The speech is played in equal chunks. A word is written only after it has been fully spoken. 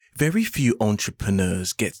Very few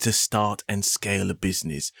entrepreneurs get to start and scale a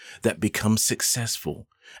business that becomes successful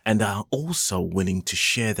and are also willing to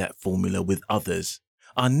share that formula with others.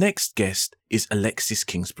 Our next guest is Alexis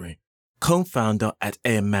Kingsbury, co-founder at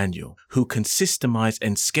Air Manual, who can systemize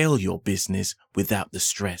and scale your business without the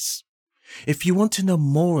stress. If you want to know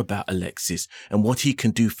more about Alexis and what he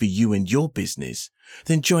can do for you and your business,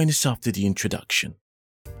 then join us after the introduction.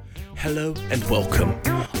 Hello and welcome.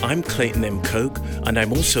 I'm Clayton M. Coke, and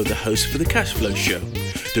I'm also the host for The Cashflow Show,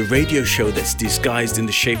 the radio show that's disguised in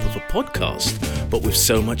the shape of a podcast, but with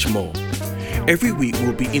so much more. Every week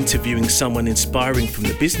we'll be interviewing someone inspiring from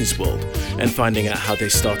the business world and finding out how they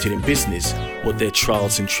started in business, what their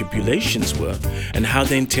trials and tribulations were, and how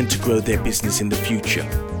they intend to grow their business in the future.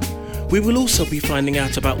 We will also be finding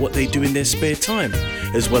out about what they do in their spare time,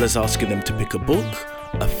 as well as asking them to pick a book,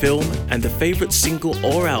 a film, and a favorite single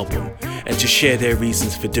or album, and to share their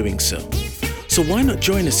reasons for doing so. So why not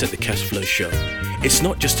join us at The Cashflow Show? It's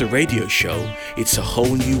not just a radio show, it's a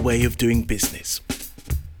whole new way of doing business.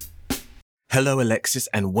 Hello, Alexis,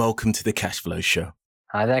 and welcome to The Cashflow Show.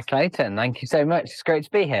 Hi there, Clayton. Thank you so much. It's great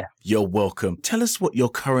to be here. You're welcome. Tell us what your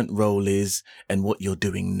current role is and what you're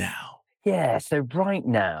doing now. Yeah, so right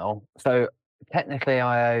now, technically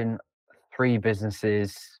I own 3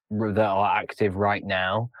 businesses that are active right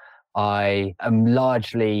now. I am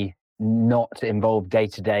largely not involved day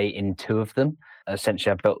to day in 2 of them.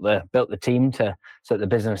 Essentially, I built the team so that the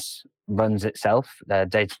business runs itself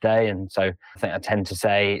day to day, and so I think I tend to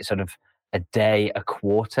say sort of a day, a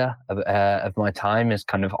quarter of my time is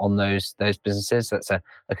kind of on those businesses. That's a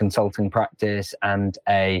consulting practice and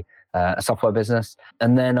a software business.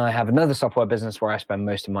 And then I have another software business where I spend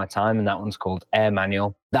most of my time, and that one's called Air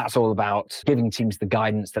Manual. That's all about giving teams the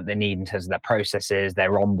guidance that they need in terms of their processes,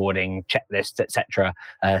 their onboarding, checklists, etc.,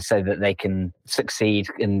 so that they can succeed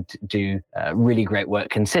and do really great work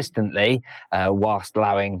consistently, whilst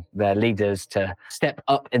allowing their leaders to step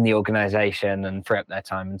up in the organization and free up their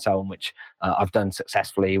time and so on, which I've done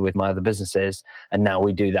successfully with my other businesses. And now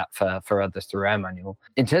we do that for others through Air Manual.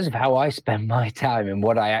 In terms of how I spend my time and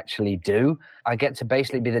what I actually do, I get to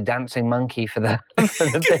basically be the dancing monkey for the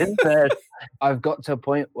business. I've got to a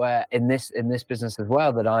point where in this business as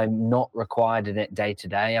well that I'm not required in it day to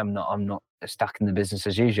day. I'm not stuck in the business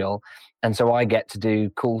as usual, and so I get to do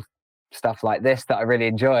cool stuff like this that I really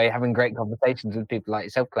enjoy, having great conversations with people like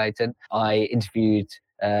yourself, Clayton. I interviewed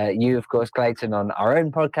you, of course, Clayton, on our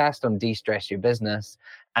own podcast on De-Stress Your Business,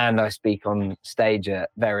 and I speak on stage at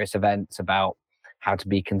various events about how to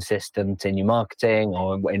be consistent in your marketing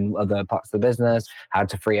or in other parts of the business, how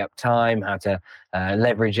to free up time, how to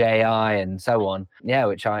leverage AI and so on. Yeah,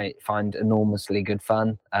 which I find enormously good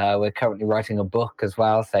fun. We're currently writing a book as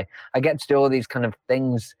well. So I get to do all these kind of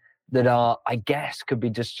things that are, I guess, could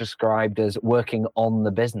be just described as working on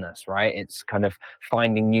the business, right? It's kind of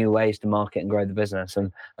finding new ways to market and grow the business.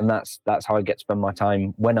 And that's how I get to spend my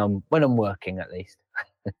time when I'm working, at least.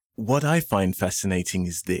 What I find fascinating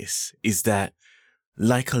is that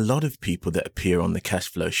like a lot of people that appear on The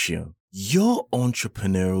Cashflow Show, your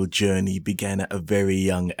entrepreneurial journey began at a very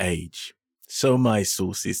young age. So my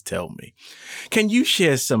sources tell me. Can you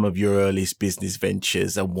share some of your earliest business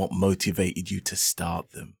ventures and what motivated you to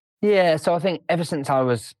start them? Yeah, so I think ever since I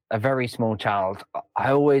was a very small child,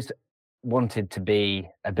 I always wanted to be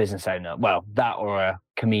a business owner. Well, that or a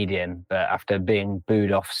comedian, but after being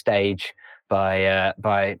booed off stage by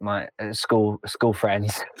my school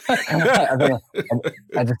friends, I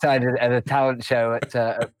decided at a talent show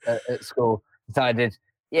at school,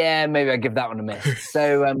 yeah, maybe I'll give that one a miss.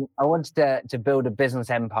 So I wanted to build a business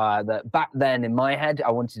empire that back then in my head,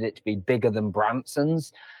 I wanted it to be bigger than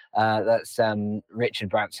Branson's. That's Richard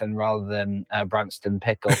Branson rather than Branston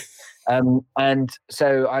Pickle. And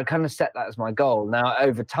so I kind of set that as my goal. Now,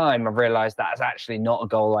 over time, I've realized that's actually not a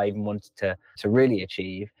goal I even wanted to really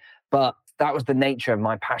achieve. But that was the nature of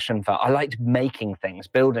my passion I liked making things,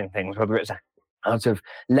 building things, whether it's out of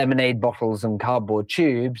lemonade bottles and cardboard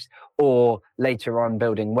tubes, or later on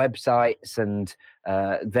building websites and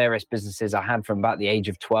various businesses I had from about the age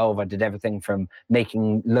of 12. I did everything from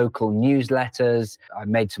making local newsletters. I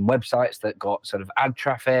made some websites that got sort of ad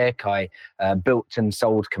traffic. I built and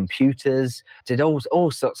sold computers, did all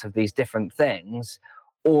sorts of these different things,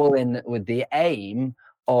 all in with the aim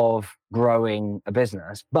of growing a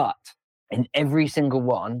business. But in every single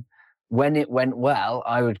one, when it went well,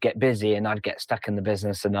 I would get busy and I'd get stuck in the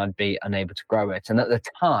business and I'd be unable to grow it. And at the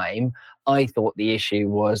time, I thought the issue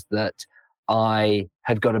was that I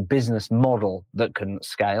had got a business model that couldn't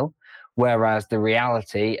scale. Whereas the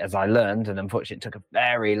reality, as I learned, and unfortunately it took a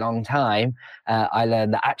very long time, I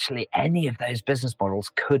learned that actually any of those business models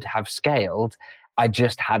could have scaled I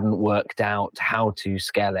just hadn't worked out how to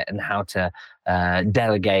scale it and how to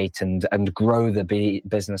delegate and grow the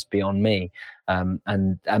business beyond me.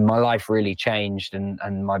 And my life really changed,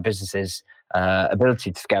 and my business's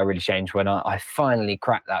ability to scale really changed when I finally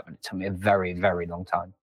cracked that. But it took me a very, very long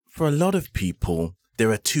time. For a lot of people,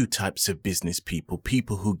 there are two types of business people.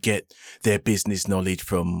 People who get their business knowledge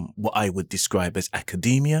from what I would describe as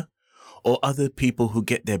academia, or other people who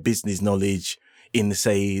get their business knowledge in,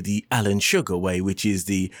 say, the Alan Sugar way, which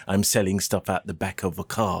is I'm selling stuff out the back of a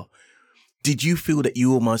car. Did you feel that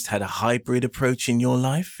you almost had a hybrid approach in your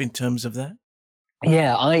life in terms of that?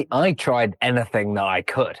 Yeah, I tried anything that I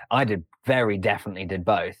could. I very definitely did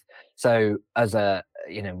both. So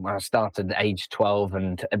when I started at age 12,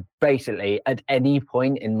 and basically at any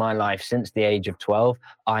point in my life since the age of 12,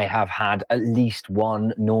 I have had at least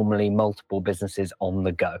one, normally multiple businesses on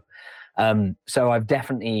the go. So I've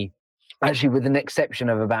definitely, actually, with an exception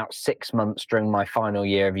of about 6 months during my final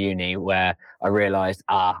year of uni, where I realized,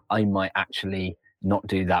 I might actually not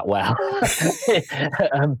do that well.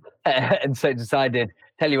 And so decided,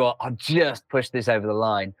 tell you what, I'll just push this over the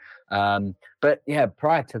line. But yeah,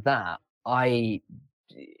 prior to that, I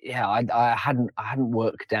hadn't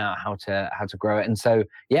worked out how to grow it. And so,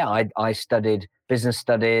 yeah, I studied business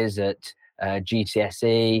studies at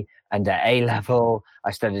GCSE and at A level.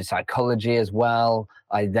 I studied psychology as well.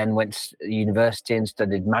 I then went to university and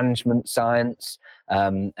studied management science,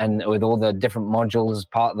 and with all the different modules as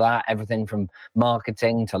part of that, everything from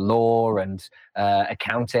marketing to law and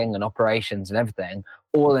accounting and operations and everything,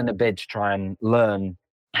 all in a bid to try and learn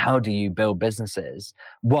how do you build businesses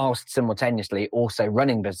whilst simultaneously also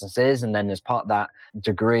running businesses. And then as part of that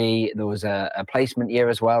degree, there was a placement year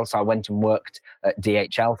as well. So I went and worked at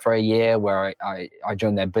DHL for a year, where I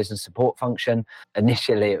joined their business support function.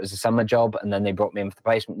 Initially, it was a summer job, and then they brought me in for the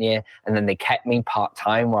placement year, and then they kept me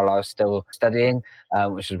part-time while I was still studying,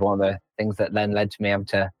 which was one of the things that then led to me having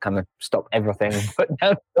to kind of stop everything and put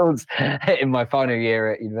down tools in my final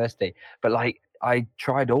year at university. But I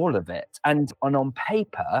tried all of it, and on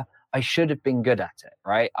paper, I should have been good at it,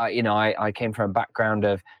 right? I came from a background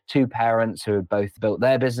of two parents who had both built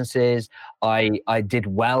their businesses. I did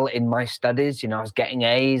well in my studies. I was getting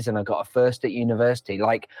A's, and I got a first at university.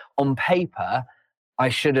 On paper, I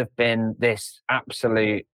should have been this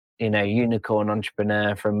absolute, unicorn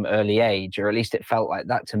entrepreneur from early age, or at least it felt like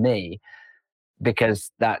that to me,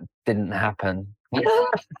 because that didn't happen.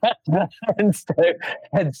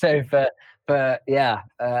 and so for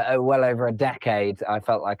well over a decade, I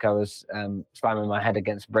felt like I was slamming my head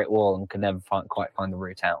against a brick wall and could never quite find the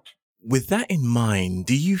route out. With that in mind,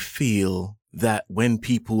 do you feel that when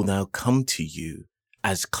people now come to you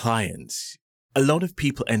as clients, a lot of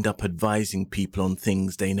people end up advising people on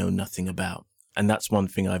things they know nothing about? And that's one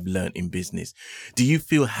thing I've learned in business. Do you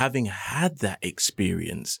feel, having had that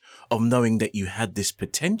experience of knowing that you had this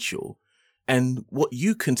potential and what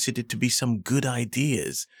you considered to be some good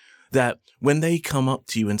ideas, that when they come up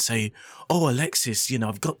to you and say, "Oh, Alexis,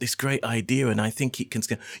 I've got this great idea and I think it can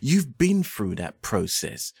scale," you've been through that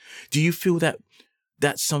process. Do you feel that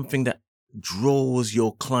that's something that draws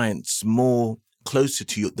your clients more closer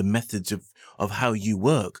to you, the methods of how you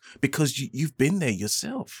work, because you've been there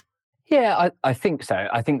yourself? Yeah, I think so.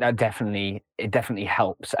 I think that it definitely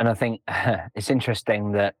helps. And I think it's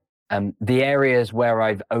interesting that the areas where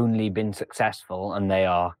I've only been successful, and they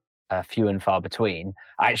are few and far between,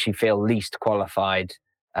 I actually feel least qualified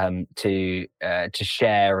to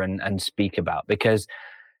share and speak about, because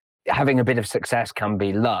having a bit of success can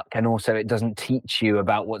be luck, and also it doesn't teach you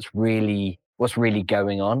about what's really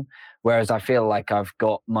going on. Whereas I feel like I've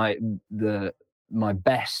got my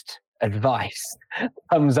best advice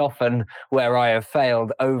comes often where I have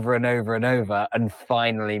failed over and over and over and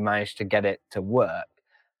finally managed to get it to work,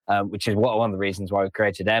 which is one of the reasons why we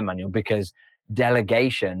created Air Manual, because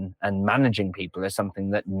delegation and managing people is something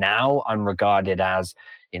that now I'm regarded as,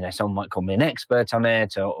 someone might call me an expert on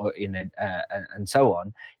it, or and so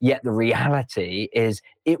on. Yet the reality is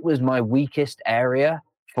it was my weakest area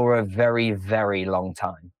for a very, very long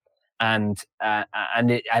time. And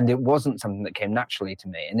it wasn't something that came naturally to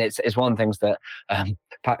me. And it's one of the things that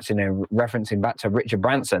perhaps, referencing back to Richard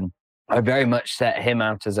Branson, I very much set him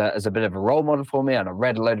out as a bit of a role model for me, and I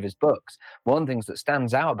read a load of his books. One of the things that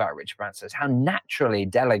stands out about Richard Branson is how naturally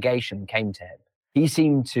delegation came to him. He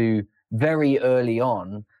seemed to very early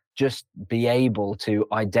on just be able to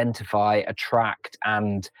identify, attract,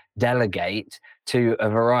 and delegate to a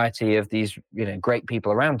variety of these, great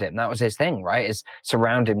people around him. That was his thing, right? Is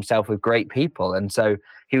surround himself with great people. And so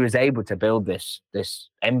he was able to build this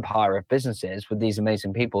empire of businesses with these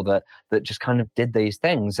amazing people that just kind of did these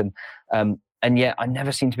things. And And yet I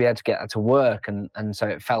never seemed to be able to get that to work. And so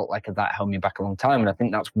it felt like that held me back a long time. And I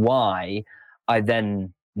think that's why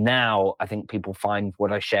now I think people find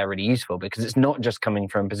what I share really useful, because it's not just coming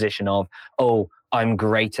from a position of, oh, I'm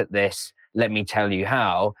great at this, let me tell you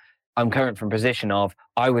how. I'm coming from a position of,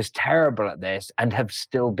 I was terrible at this and have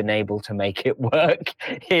still been able to make it work.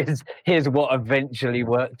 Here's what eventually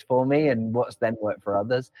worked for me and what's then worked for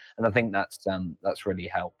others. And I think that's really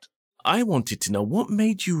helped. I wanted to know what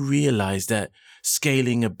made you realize that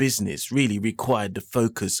scaling a business really required the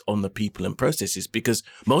focus on the people and processes, because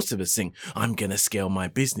most of us think, I'm going to scale my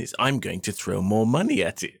business, I'm going to throw more money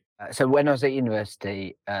at it. So when I was at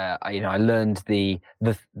university, I learned the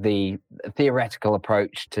theoretical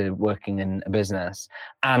approach to working in a business,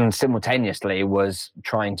 and simultaneously was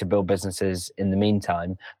trying to build businesses in the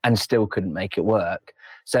meantime, and still couldn't make it work.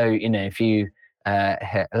 So if you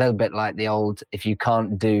a little bit like the old, if you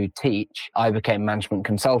can't do teach, I became management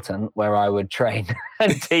consultant, where I would train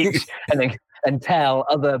and teach and tell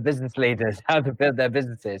other business leaders how to build their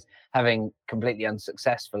businesses, having completely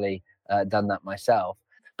unsuccessfully done that myself.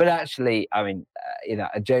 But actually, I mean,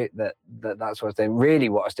 I joke that's what I was doing. Really,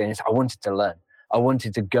 what I was doing is I wanted to learn. I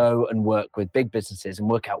wanted to go and work with big businesses and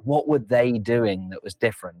work out what were they doing that was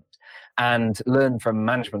different, and learn from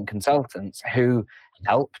management consultants who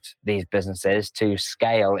helped these businesses to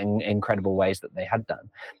scale in incredible ways that they had done.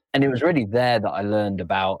 And it was really there that I learned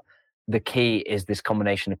about the key is this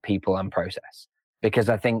combination of people and process. Because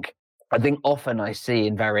I think often I see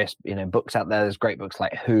in various books out there, there's great books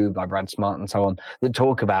like Who by Brad Smart and so on, that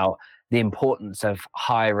talk about the importance of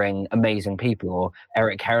hiring amazing people. Or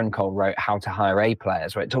Eric Herencole wrote How to Hire A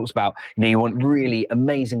Players, where it talks about you want really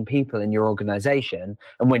amazing people in your organization,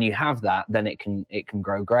 and when you have that, then it can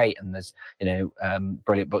grow great. And there's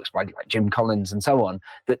brilliant books by like Jim Collins and so on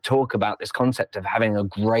that talk about this concept of having a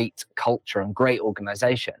great culture and great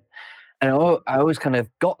organization. And I always kind of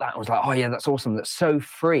got that. I was like, oh yeah, that's awesome. That's so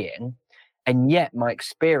freeing. And yet my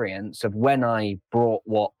experience of when I brought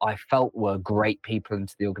what I felt were great people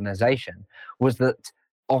into the organization was that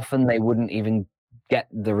often they wouldn't even get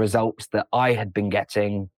the results that I had been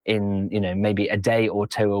getting in, maybe a day or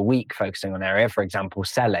two a week focusing on area, for example,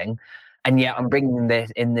 selling. And yet I'm bringing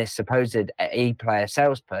this supposed A player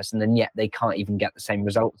salesperson, and yet they can't even get the same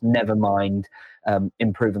results, never mind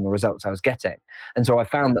improving the results I was getting. And so I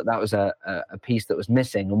found that was a piece that was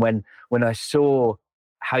missing. And when I saw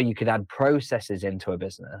how you could add processes into a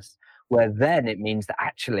business, where then it means that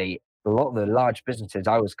actually a lot of the large businesses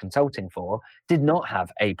I was consulting for did not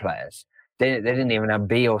have A players. They didn't even have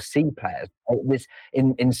B or C players.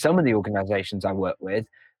 In some of the organizations I work with,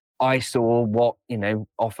 I saw what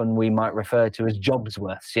often we might refer to as jobs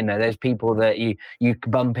worths. There's people that you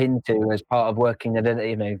bump into as part of working at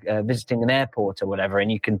visiting an airport or whatever,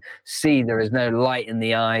 and you can see there is no light in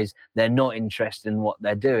the eyes. They're not interested in what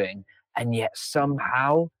they're doing, and yet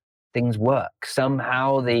somehow things work.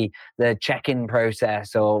 Somehow the check-in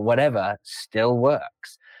process or whatever still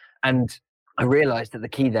works. And I realized that the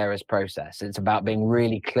key there is process. It's about being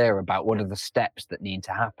really clear about what are the steps that need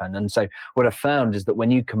to happen. And so what I found is that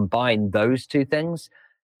when you combine those two things,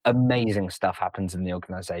 amazing stuff happens in the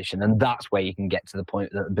organization. And that's where you can get to the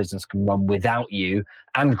point that the business can run without you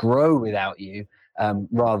and grow without you,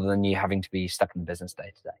 rather than you having to be stuck in business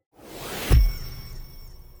day to day.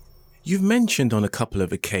 You've mentioned on a couple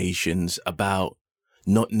of occasions about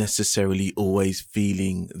not necessarily always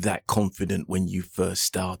feeling that confident when you first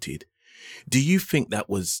started. Do you think that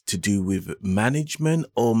was to do with management,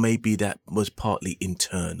 or maybe that was partly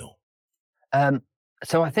internal?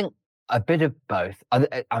 So I think a bit of both.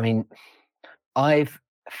 I mean, I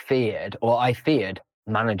feared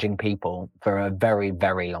managing people for a very,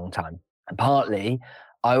 very long time. Partly,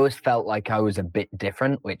 I always felt like I was a bit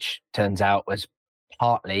different, which turns out was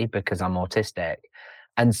partly because I'm autistic.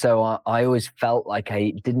 And so I always felt like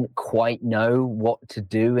I didn't quite know what to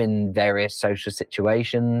do in various social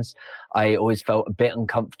situations. I always felt a bit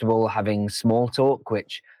uncomfortable having small talk,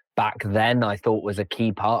 which back then I thought was a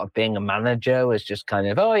key part of being a manager, was just kind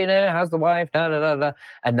of, oh, how's the wife? Da, da, da, da.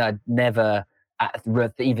 And I'd never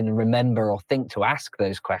even remember or think to ask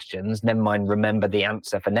those questions, never mind remember the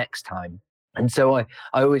answer for next time. And so I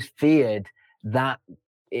always feared that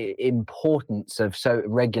importance of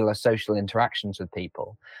regular social interactions with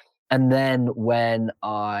people. And then when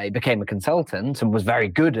I became a consultant and was very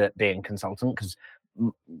good at being a consultant, because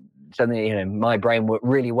suddenly, my brain worked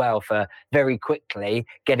really well for very quickly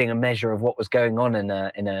getting a measure of what was going on in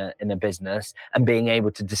a business and being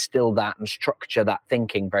able to distill that and structure that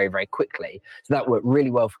thinking very, very quickly. So that worked really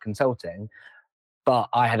well for consulting. But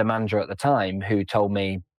I had a manager at the time who told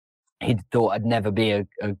me, he thought I'd never be a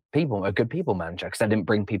good people manager because I didn't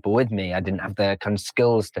bring people with me. I didn't have the kind of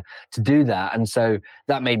skills to do that. And so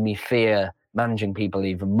that made me fear managing people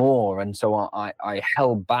even more. And so I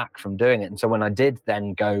held back from doing it. And so when I did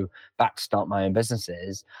then go back to start my own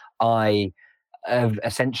businesses, I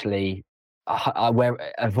essentially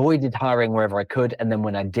avoided hiring wherever I could. And then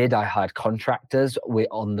when I did, I hired contractors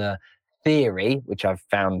on the theory, which I've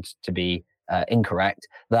found to be incorrect,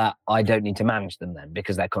 that I don't need to manage them then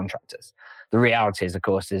because they're contractors. The reality is, of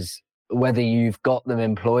course, is whether you've got them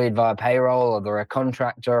employed via payroll or they're a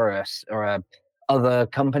contractor or a other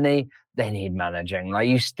company, they need managing. Like,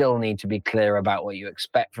 you still need to be clear about what you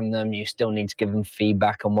expect from them. You still need to give them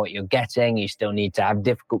feedback on what you're getting. You still need to have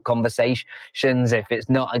difficult conversations if it's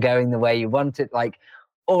not going the way you want it. Like,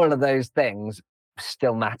 all of those things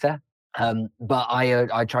still matter. But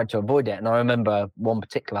I tried to avoid it. And I remember one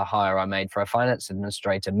particular hire I made for a finance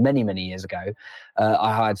administrator many, many years ago.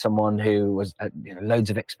 I hired someone who was loads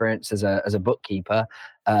of experience as a bookkeeper,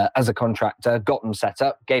 as a contractor, got them set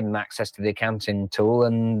up, gave them access to the accounting tool,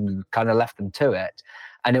 and kind of left them to it.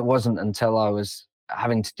 And it wasn't until I was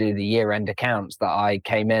having to do the year-end accounts that I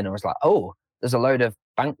came in and was like, oh, there's a load of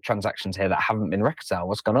bank transactions here that haven't been reconciled.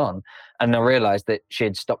 What's gone on? And I realized that she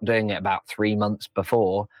had stopped doing it about 3 months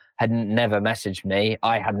before, hadn't never messaged me.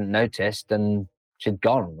 I hadn't noticed, and she'd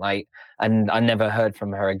gone. And I never heard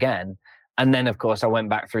from her again. And then, of course, I went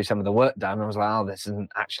back through some of the work done and I was like, oh, this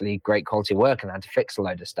isn't actually great quality work, and I had to fix a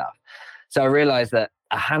load of stuff. So I realized that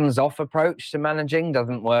a hands-off approach to managing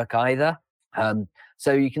doesn't work either.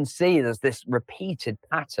 So you can see there's this repeated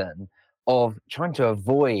pattern of trying to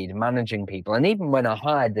avoid managing people. And even when I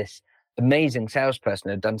hired this amazing salesperson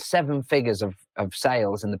who had done 7 figures of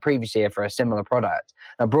sales in the previous year for a similar product,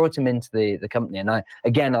 I brought him into the company. And I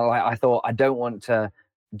thought, I don't want to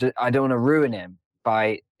ruin him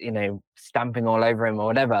by stamping all over him or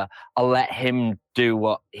whatever. I'll let him do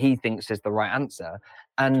what he thinks is the right answer.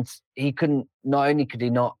 And he couldn't. Not only could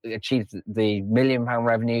he not achieve the £1 million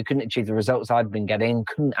revenue, couldn't achieve the results I'd been getting,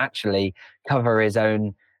 couldn't actually cover his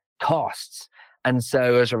own costs. And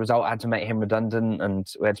so as a result, I had to make him redundant, and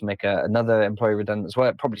we had to make another employee redundant as well.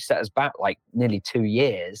 It probably set us back like nearly 2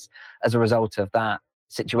 years as a result of that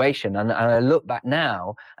situation. And I look back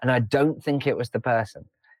now, and I don't think it was the person.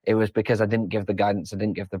 It was because I didn't give the guidance. I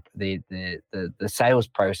didn't give the sales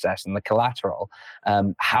process and the collateral,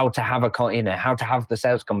 how to have the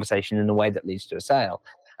sales conversation in a way that leads to a sale.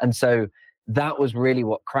 And so that was really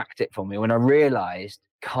what cracked it for me when I realized,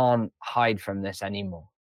 can't hide from this anymore.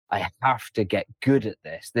 I have to get good at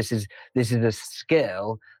this. This is a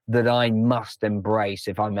skill that I must embrace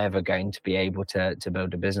if I'm ever going to be able to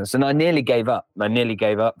build a business. And I nearly gave up. I nearly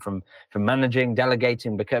gave up from managing,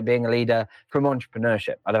 delegating, being a leader, from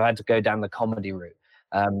entrepreneurship. I'd have had to go down the comedy route.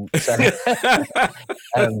 Because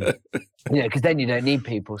then you don't need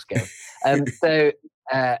people skills.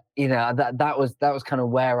 That was kind of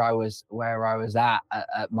where I was at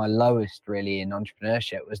my lowest, really, in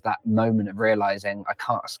entrepreneurship. Was that moment of realizing I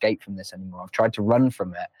can't escape from this anymore. I've tried to run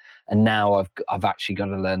from it, and now I've actually got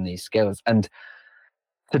to learn these skills. And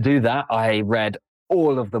to do that, I read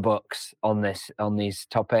all of the books on these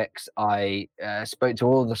topics. I spoke to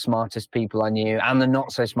all the smartest people I knew, and the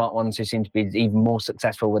not so smart ones who seem to be even more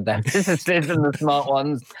successful with their businesses than the smart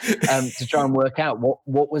ones, to try and work out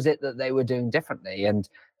what was it that they were doing differently. And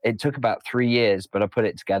it took about 3 years, but I put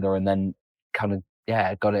it together and then kind of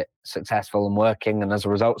got it successful and working. And as a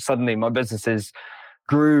result, suddenly my businesses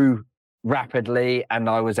grew rapidly, and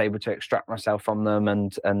I was able to extract myself from them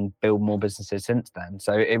and build more businesses since then.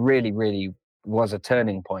 So it really, really was a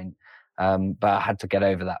turning point, but I had to get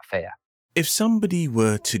over that fear. If somebody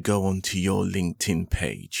were to go onto your LinkedIn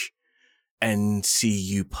page and see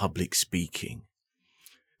you public speaking,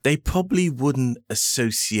 they probably wouldn't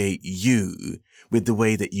associate you with the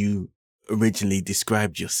way that you originally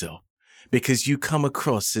described yourself, because you come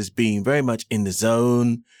across as being very much in the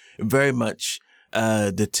zone, very much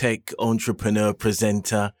the tech entrepreneur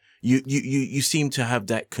presenter. You seem to have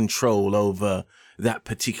that control over that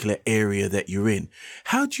particular area that you're in.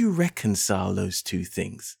 How do you reconcile those two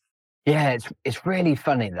things? Yeah, it's really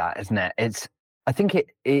funny, that, isn't it? I think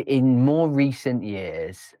in more recent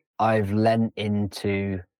years, I've lent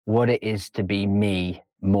into what it is to be me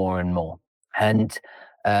more and more. And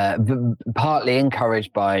partly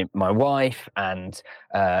encouraged by my wife and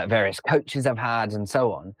various coaches I've had and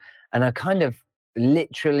so on. And I kind of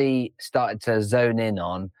literally started to zone in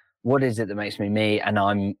on what is it that makes me me. And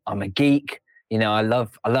I'm a geek. I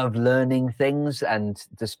love learning things. And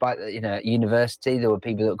despite that, at university, there were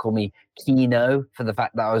people that called me Keno for the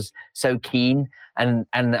fact that I was so keen. And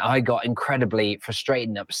I got incredibly frustrated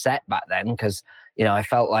and upset back then because, I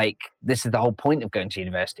felt like this is the whole point of going to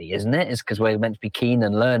university, isn't it? It's because we're meant to be keen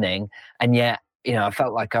and learning. And yet, I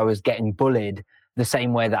felt like I was getting bullied the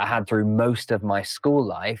same way that I had through most of my school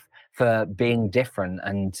life for being different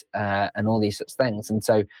and all these such things. And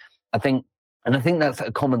so I think that's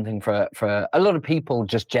a common thing for a lot of people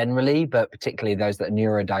just generally, but particularly those that are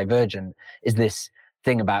neurodivergent, is this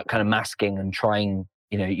thing about kind of masking and trying,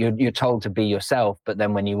 you're told to be yourself, but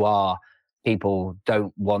then when you are, people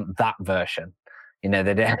don't want that version. They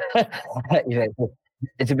don't,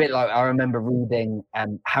 it's a bit like, I remember reading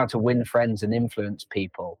How to Win Friends and Influence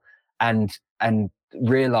People, and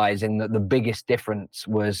realizing that the biggest difference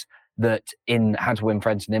was that in How to Win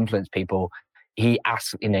Friends and Influence People, he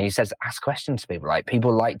says, ask questions to people. Like,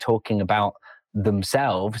 people like talking about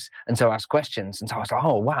themselves, and so ask questions. And so I was like,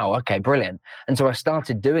 oh wow, okay, brilliant. And so I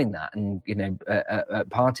started doing that, and at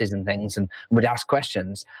parties and things, and would ask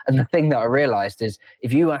questions. And the thing that I realized is,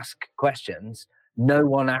 if you ask questions, no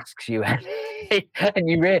one asks you anything,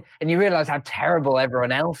 and you realize how terrible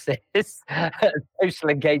everyone else is at social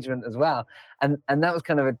engagement as well. And that was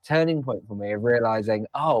kind of a turning point for me, of realizing,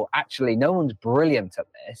 oh, actually, no one's brilliant at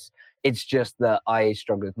this. It's just that I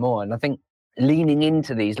struggled more. And I think leaning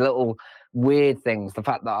into these little weird things, the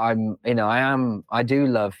fact that I do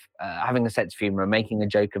love having a sense of humor and making a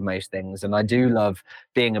joke of most things. And I do love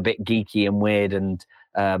being a bit geeky and weird. And,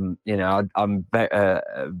 I'm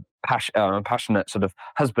a passionate sort of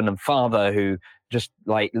husband and father who just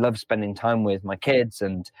like loves spending time with my kids.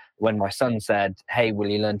 And when my son said, hey, will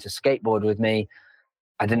you learn to skateboard with me?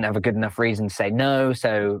 I didn't have a good enough reason to say no.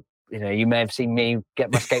 So, you may have seen me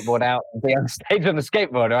get my skateboard out and be on stage on the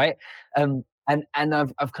skateboard, right? And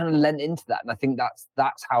I've kind of lent into that. And I think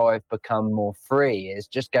that's how I've become more free, is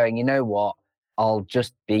just going, you know what, I'll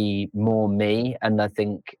just be more me. And I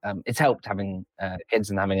think it's helped having kids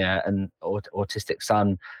and having an autistic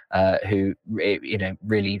son who,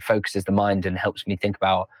 really focuses the mind and helps me think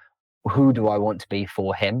about who do I want to be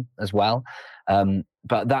for him as well.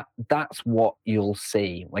 But that's what you'll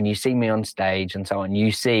see when you see me on stage and so on.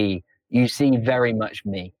 You see very much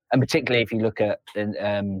me, and particularly if you look at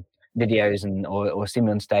videos or see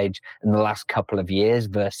me on stage in the last couple of years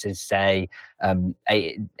versus say 10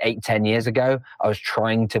 years ago, I was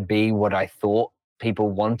trying to be what I thought people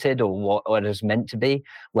wanted or what it was meant to be,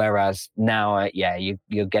 whereas now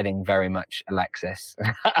you're getting very much Alexis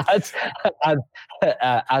as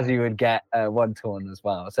you would get one-to-one as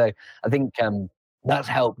well. So I think that's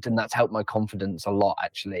helped, and that's helped my confidence a lot,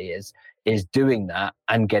 actually, is doing that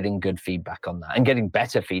and getting good feedback on that and getting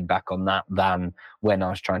better feedback on that than when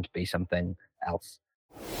I was trying to be something else.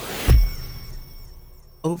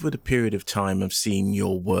 Over the period of time of seeing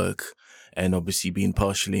your work and obviously being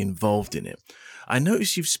partially involved in it, I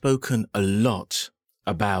notice you've spoken a lot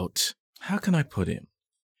about, how can I put it?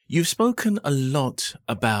 You've spoken a lot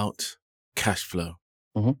about cash flow.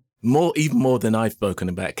 Mm-hmm. Even more than I've spoken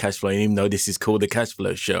about cash flow, even though this is called the Cash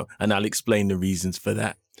Flow Show, and I'll explain the reasons for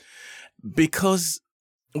that. Because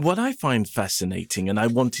what I find fascinating, and I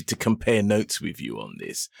wanted to compare notes with you on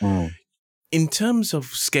this, in terms of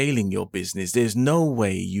scaling your business, there's no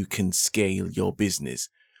way you can scale your business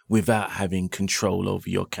without having control over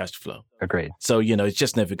your cash flow. Agreed. So, it's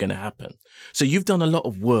just never going to happen. So you've done a lot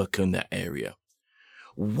of work in that area.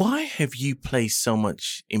 Why have you placed so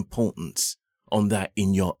much importance on that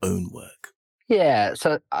in your own work? Yeah,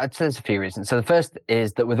 so I'd say there's a few reasons. So the first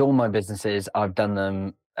is that with all my businesses, I've done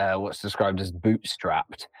them what's described as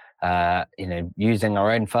bootstrapped, using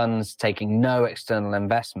our own funds, taking no external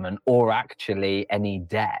investment or actually any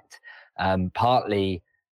debt, partly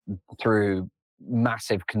through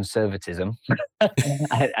massive conservatism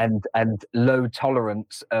and low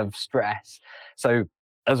tolerance of stress. So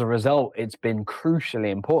as a result, it's been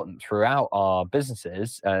crucially important throughout our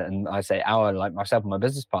businesses, and I say our, like myself and my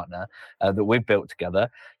business partner, that we've built together,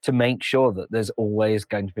 to make sure that there's always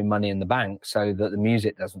going to be money in the bank so that the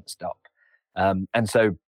music doesn't stop. And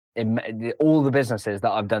so in all the businesses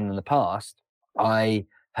that I've done in the past, I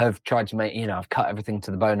have tried to make, I've cut everything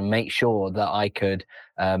to the bone and make sure that I could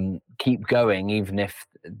keep going, even if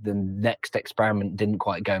the next experiment didn't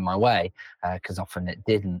quite go my way, because often it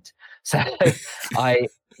didn't. So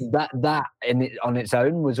that on its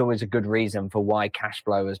own was always a good reason for why cash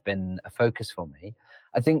flow has been a focus for me.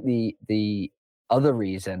 I think the other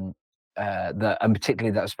reason that, and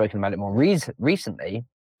particularly that I've spoken about it more recently,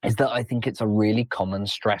 is that I think it's a really common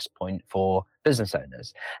stress point for business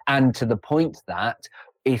owners. And to the point that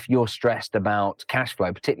if you're stressed about cash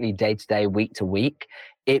flow, particularly day to day, week to week,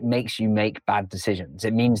 it makes you make bad decisions.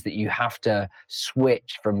 It means that you have to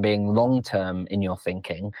switch from being long term in your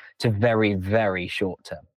thinking to very, very short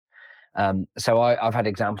term. So I've had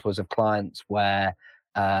examples of clients where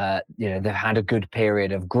they've had a good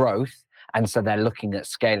period of growth, and so they're looking at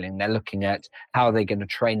scaling. They're looking at how they're going to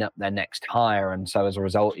train up their next hire, and so as a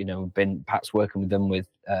result, we've been perhaps working with them with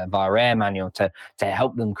via Air Manual to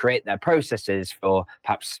help them create their processes for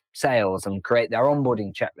perhaps sales and create their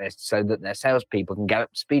onboarding checklists so that their salespeople can get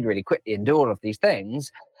up to speed really quickly and do all of these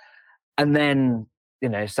things. And then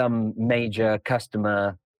some major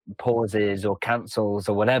customer pauses or cancels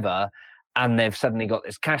or whatever, and they've suddenly got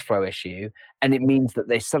this cash flow issue, and it means that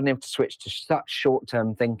they suddenly have to switch to such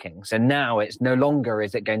short-term thinking. So now it's no longer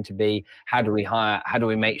is it going to be how do we hire, how do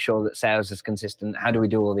we make sure that sales is consistent, how do we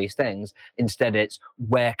do all these things. Instead it's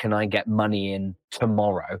where can I get money in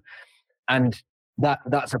tomorrow. And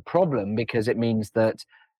that's a problem, because it means that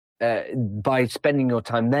by spending your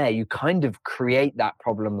time there, you kind of create that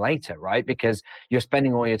problem later, right? Because you're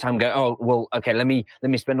spending all your time going, oh, well, okay, let me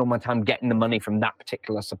spend all my time getting the money from that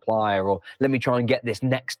particular supplier, or let me try and get this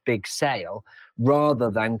next big sale,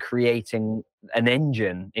 rather than creating an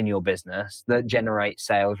engine in your business that generates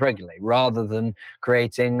sales regularly, rather than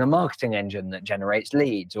creating a marketing engine that generates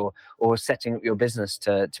leads, or setting up your business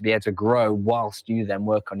to be able to grow whilst you then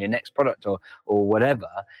work on your next product or whatever.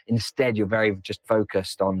 Instead, you're very just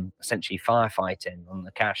focused on essentially firefighting on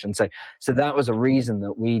the cash. And so that was a reason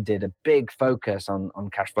that we did a big focus on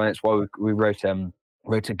cash flow. That's why we wrote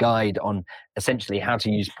a guide on essentially how to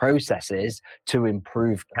use processes to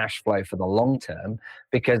improve cash flow for the long term,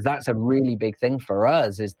 because that's a really big thing for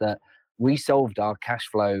us, is that we solved our cash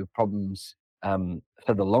flow problems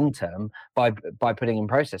for the long term by putting in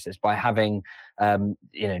processes, by having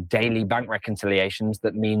daily bank reconciliations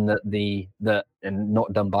that mean that and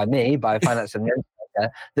not done by me, by a finance administrator,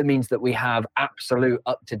 that means that we have absolute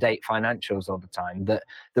up-to-date financials all the time, that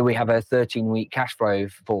we have a 13-week cash flow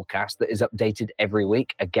forecast that is updated every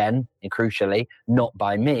week, again, and crucially, not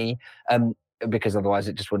by me, because otherwise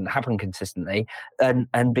it just wouldn't happen consistently.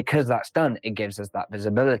 And because that's done, it gives us that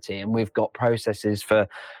visibility. And we've got processes for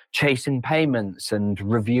chasing payments and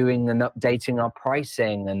reviewing and updating our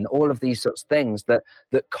pricing and all of these sorts of things that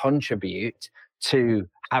contribute to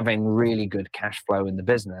having really good cash flow in the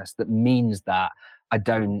business. That means that I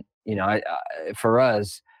don't, for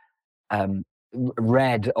us,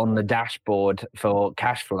 red on the dashboard for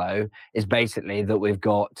cash flow is basically that we've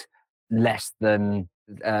got less than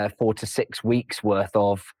 4 to 6 weeks worth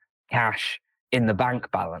of cash in the bank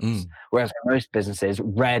balance. Whereas for most businesses,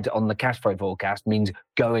 red on the cash flow forecast means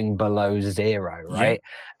going below zero, right?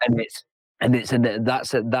 Yeah.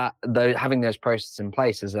 Having those processes in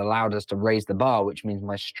place has allowed us to raise the bar, which means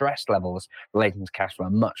my stress levels relating to cash flow are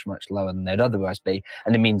much, much lower than they'd otherwise be,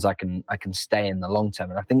 and it means I can stay in the long term.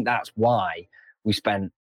 And I think that's why we've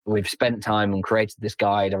spent time and created this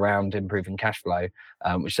guide around improving cash flow,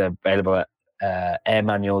 which is available at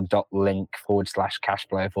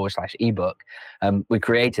airmanual.link/cashflow/ebook. We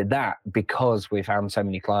created that because we found so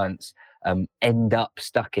many clients end up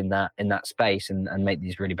stuck in that space and make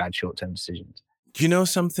these really bad short-term decisions. Do you know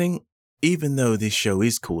something? Even though this show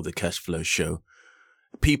is called the Cash Flow Show,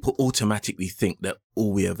 people automatically think that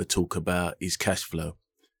all we ever talk about is cash flow.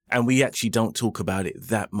 And we actually don't talk about it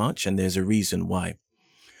that much, and there's a reason why.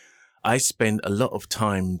 I spend a lot of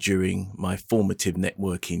time during my formative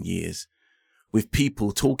networking years with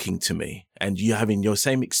people talking to me, and you having your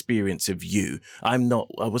same experience of you. I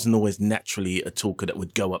wasn't always naturally a talker that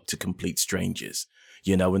would go up to complete strangers.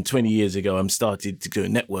 And 20 years ago, I started to go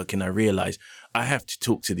networking. I realized I have to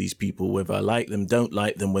talk to these people, whether I like them, don't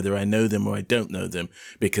like them, whether I know them or I don't know them,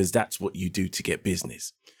 because that's what you do to get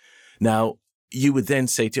business. Now, you would then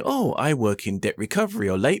say I work in debt recovery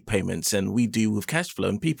or late payments, and we deal with cash flow,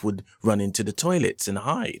 and people would run into the toilets and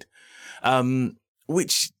hide,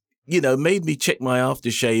 which made me check my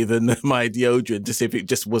aftershave and my deodorant to see if it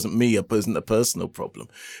just wasn't me, it wasn't a personal problem.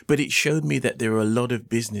 But it showed me that there are a lot of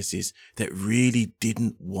businesses that really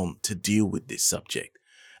didn't want to deal with this subject.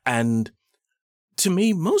 And to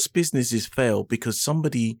me, most businesses fail because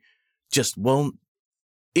somebody just won't.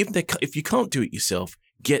 If you can't do it yourself,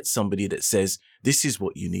 get somebody that says, this is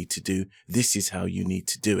what you need to do. This is how you need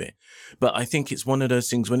to do it. But I think it's one of those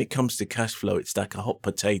things when it comes to cash flow, it's like a hot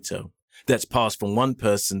potato that's passed from one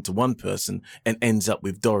person to one person and ends up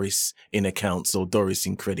with Doris in accounts or Doris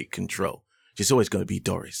in credit control. It's always going to be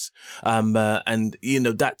Doris. That's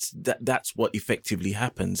what effectively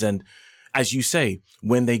happens. And as you say,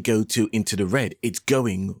 when they go into the red, it's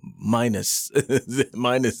going minus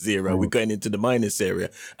zero. We're going into the minus area,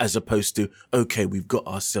 as opposed to, okay, we've got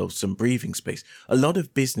ourselves some breathing space. A lot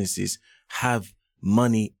of businesses have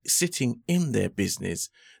money sitting in their business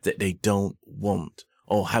that they don't want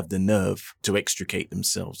or have the nerve to extricate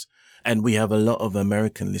themselves. And we have a lot of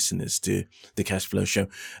American listeners to the Cash Flow Show.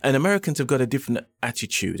 And Americans have got a different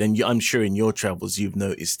attitude. And I'm sure in your travels, you've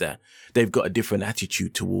noticed that they've got a different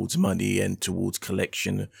attitude towards money and towards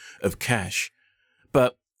collection of cash.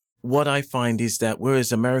 But what I find is that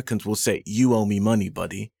whereas Americans will say, you owe me money,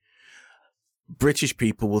 buddy, British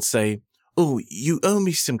people will say, oh, you owe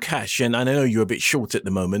me some cash, and I know you're a bit short at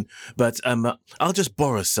the moment, but I'll just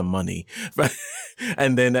borrow some money.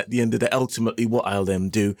 And then at the end of the day, ultimately what I'll then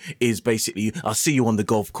do is basically, I'll see you on the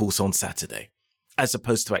golf course on Saturday, as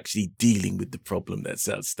opposed to actually dealing with the problem that's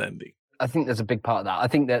outstanding. I think there's a big part of that. I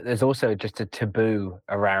think that there's also just a taboo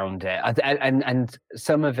around it, and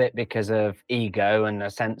some of it because of ego and a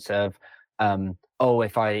sense of,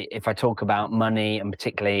 if I talk about money and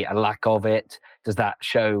particularly a lack of it, does that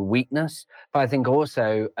show weakness? But I think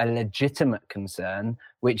also a legitimate concern,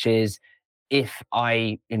 which is if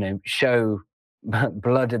I, show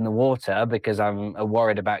blood in the water because I'm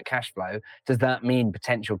worried about cash flow, does that mean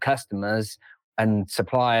potential customers and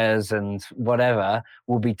suppliers and whatever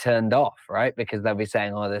will be turned off, right? Because they'll be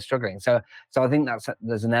saying, oh, they're struggling. So I think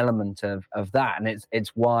there's an element of that, and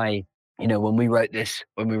it's why, when we wrote this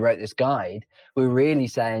guide, we're really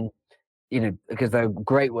saying, because the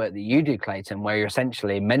great work that you do, Clayton, where you're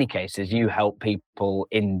essentially, in many cases, you help people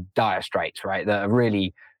in dire straits, right? That are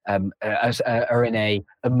really are in a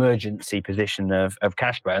emergency position of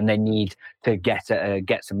cash flow, and they need to get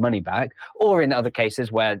some money back, or in other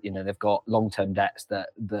cases where they've got long-term debts that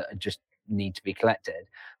just need to be collected.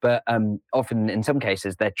 But often, in some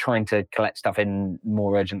cases, they're trying to collect stuff in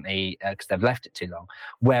more urgently because they've left it too long.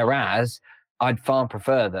 Whereas I'd far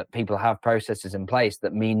prefer that people have processes in place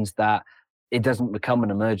that means that it doesn't become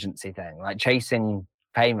an emergency thing, like chasing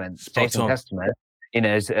payments, chasing customers.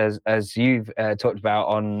 As you've talked about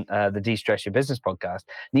on the De-Stress Your Business podcast,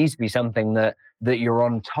 needs to be something that you're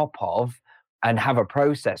on top of and have a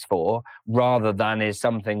process for, rather than is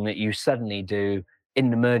something that you suddenly do in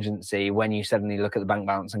an emergency when you suddenly look at the bank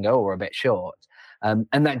balance and go, oh, we're a bit short. And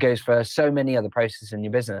that goes for so many other processes in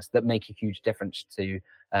your business that make a huge difference to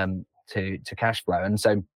cash flow. And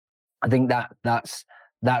so I think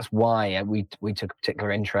that's why we took a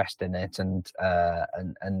particular interest in it, and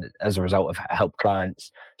as a result have helped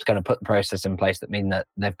clients to kind of put the process in place that mean that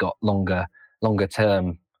they've got longer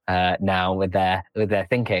term now with their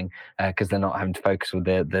thinking, because they're not having to focus with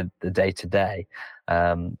the day to day.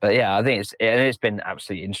 But yeah, I think it's been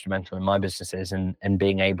absolutely instrumental in my businesses and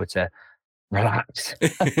being able to relax.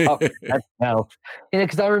 Well,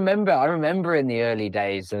 because I remember in the early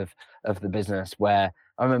days of the business, where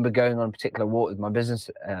I remember going on a particular walk with my business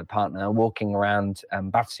partner, walking around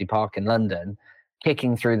Battersea Park in London,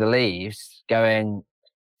 kicking through the leaves, going,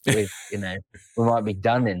 we might be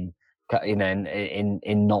done in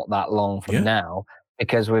not that long from now,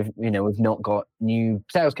 because we've not got new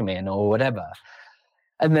sales come in or whatever.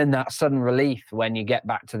 And then that sudden relief when you get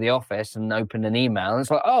back to the office and open an email, and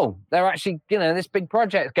it's like, oh, they're actually, this big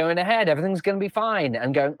project going ahead, everything's going to be fine,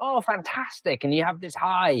 and going, oh, fantastic. And you have this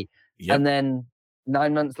high. Yep. And then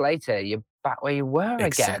 9 months later, you're back where you were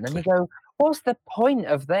again. And you go, what's the point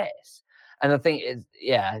of this? And I think it's,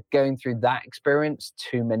 going through that experience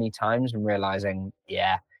too many times and realizing,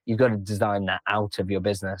 you've got to design that out of your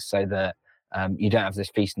business so that you don't have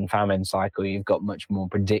this feast and famine cycle. You've got much more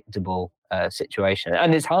predictable situation,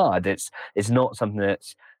 and it's hard. It's not something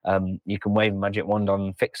that's you can wave a magic wand on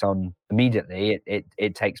and fix on immediately.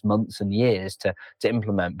 It takes months and years to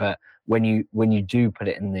implement. But when you do put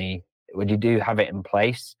it when you do have it in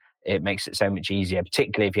place, it makes it so much easier.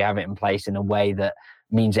 Particularly if you have it in place in a way that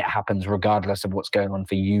means it happens regardless of what's going on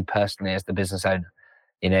for you personally as the business owner.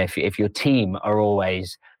 If your team are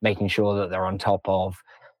always making sure that they're on top of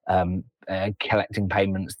collecting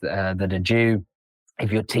payments that are due,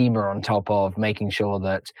 if your team are on top of making sure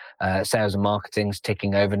that sales and marketing's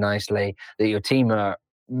ticking over nicely, that your team are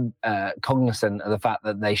cognizant of the fact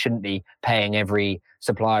that they shouldn't be paying every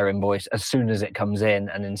supplier invoice as soon as it comes in,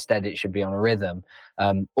 and instead it should be on a rhythm.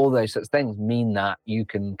 All those sorts of things mean that you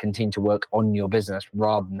can continue to work on your business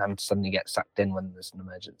rather than having to suddenly get sucked in when there's an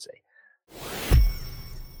emergency.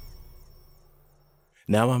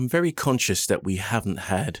 Now, I'm very conscious that we haven't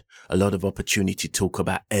had a lot of opportunity to talk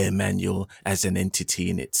about Air Manual as an entity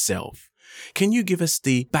in itself. Can you give us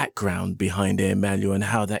the background behind Air Manual and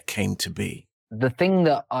how that came to be? the thing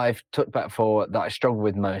that I've talked about before that I struggled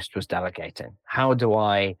with most was delegating. How do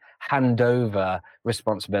I hand over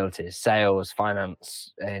responsibilities, sales,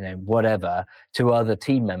 finance, whatever, to other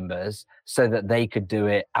team members so that they could do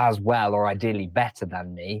it as well or ideally better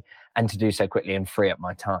than me, and to do so quickly and free up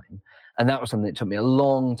my time? And that was something that took me a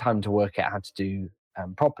long time to work out how to do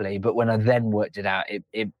properly. But when I then worked it out,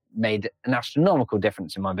 it made an astronomical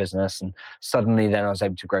difference in my business. And suddenly then I was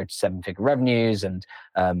able to grow to 7-figure revenues and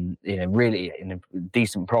really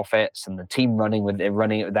decent profits, and the team running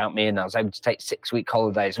it without me. And I was able to take 6-week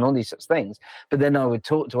holidays and all these sorts of things. But then I would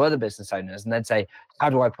talk to other business owners and they'd say, how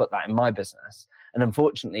do I put that in my business? And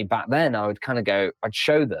unfortunately back then I would kind of go, I'd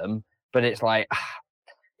show them, but it's like,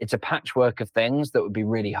 it's a patchwork of things that would be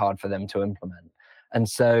really hard for them to implement. And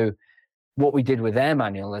so what we did with Air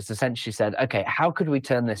Manual is essentially said, okay, how could we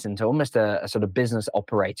turn this into almost a sort of business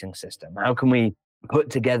operating system? How can we put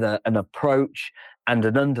together an approach and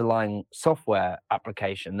an underlying software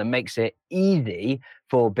application that makes it easy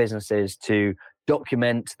for businesses to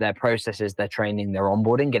document their processes, their training, their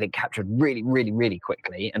onboarding, get it captured really, really, really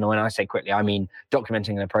quickly. And when I say quickly, I mean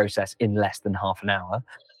documenting a process in less than half an hour.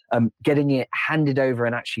 Getting it handed over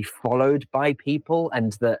and actually followed by people,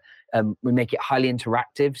 and that we make it highly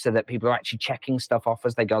interactive so that people are actually checking stuff off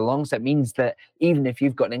as they go along. So it means that even if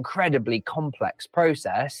you've got an incredibly complex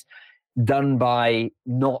process done by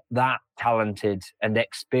not that talented and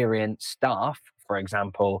experienced staff, for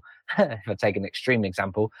example, if I take an extreme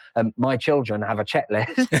example, my children have a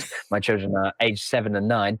checklist. My children are aged 7 and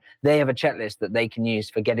 9. They have a checklist that they can use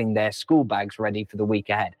for getting their school bags ready for the week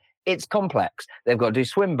ahead. It's complex. They've got to do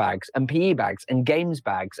swim bags and PE bags and games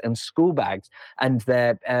bags and school bags and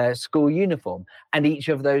their school uniform. And each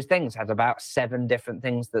of those things has about 7 different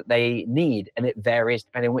things that they need. And it varies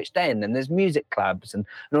depending on which day. And then there's music clubs and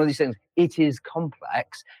all these things. It is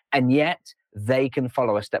complex. And yet they can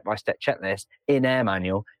follow a step-by-step checklist in Air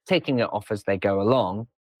Manual, taking it off as they go along.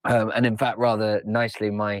 And in fact, rather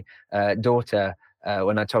nicely, my daughter,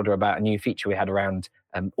 when I told her about a new feature we had around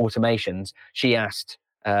automations, she asked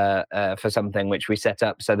for something which we set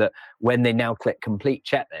up so that when they now click complete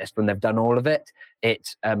checklist, when they've done all of it,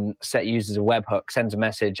 it uses a webhook, sends a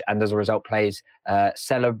message, and as a result plays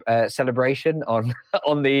celebration on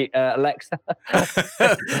the Alexa.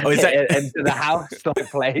 Oh, is that into the house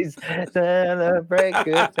plays celebrate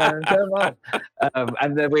good time, come on.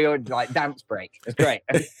 And then we would like dance break. It's great.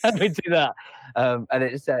 We do that. And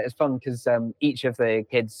it's fun because each of the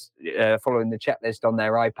kids following the checklist on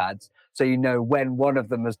their iPads, so you know when one of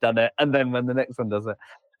them has done it and then when the next one does it.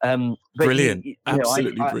 Brilliant.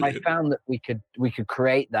 Absolutely brilliant. I found that we could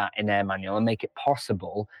create that in Air Manual and make it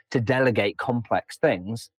possible to delegate complex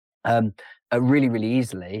things really, really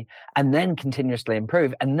easily, and then continuously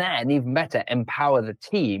improve, and then even better, empower the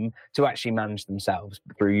team to actually manage themselves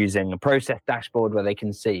through using a process dashboard where they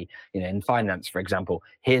can see, in finance, for example,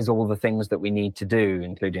 here's all the things that we need to do,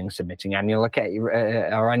 including submitting our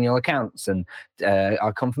annual accounts and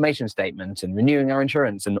our confirmation statement and renewing our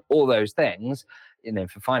insurance and all those things.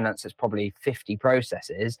 For finance, it's probably 50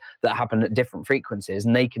 processes that happen at different frequencies,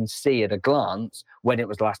 and they can see at a glance when it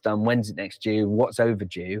was last done, when's it next due, what's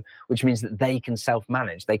overdue, which means that they can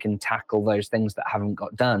self-manage. They can tackle those things that haven't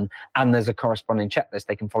got done, and there's a corresponding checklist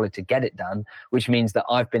they can follow to get it done, which means that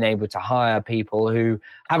I've been able to hire people who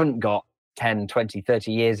haven't got 10, 20,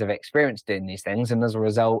 30 years of experience doing these things, and as a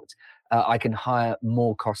result, I can hire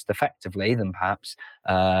more cost effectively than perhaps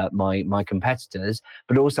my competitors,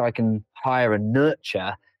 but also I can hire and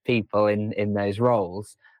nurture people in those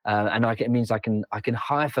roles. And it means I can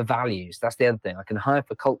hire for values. That's the other thing. I can hire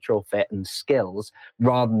for cultural fit and skills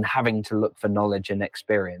rather than having to look for knowledge and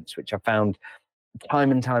experience, which I found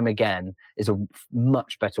time and time again is a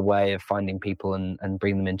much better way of finding people and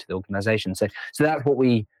bring them into the organization. So that's what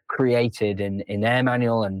we created in Air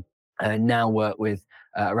Manual, and now work with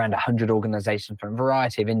around 100 organizations from a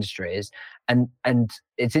variety of industries. And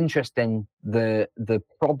it's interesting, the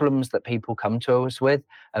problems that people come to us with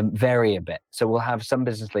vary a bit. So we'll have some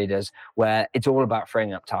business leaders where it's all about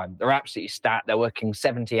freeing up time. They're absolutely stat. They're working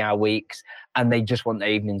 70-hour weeks and they just want their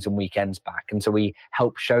evenings and weekends back. And so we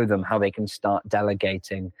help show them how they can start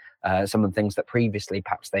delegating some of the things that previously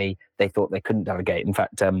perhaps they thought they couldn't delegate. In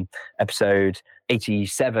fact, episode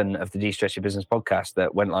 87 of the De-Stress Your Business podcast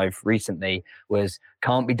that went live recently was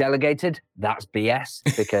can't be delegated. That's BS,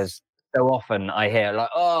 because so often I hear like,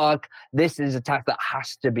 oh, this is a task that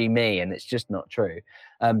has to be me, and it's just not true.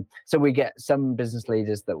 So we get some business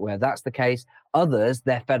leaders where that's the case. Others,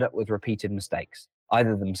 they're fed up with repeated mistakes,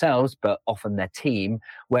 either themselves, but often their team,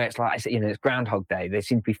 where it's like, it's Groundhog Day. They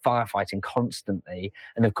seem to be firefighting constantly.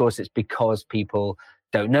 And of course, it's because people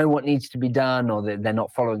don't know what needs to be done, or they're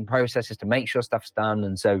not following processes to make sure stuff's done.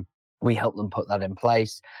 And so we help them put that in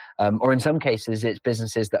place. Or in some cases, it's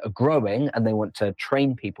businesses that are growing and they want to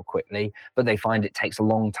train people quickly, but they find it takes a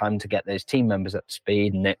long time to get those team members up to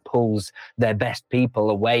speed, and it pulls their best people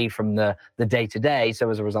away from the day-to-day. So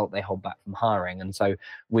as a result, they hold back from hiring. And so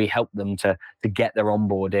we help them to get their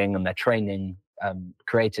onboarding and their training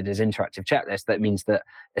created as interactive checklists. That means that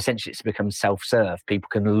essentially it's become self-serve. People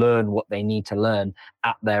can learn what they need to learn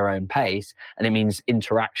at their own pace. And it means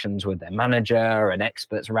interactions with their manager and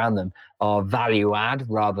experts around them are value add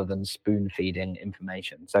rather than spoon feeding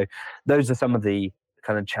information. So those are some of the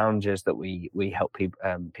kind of challenges that we help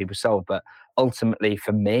people solve. But ultimately,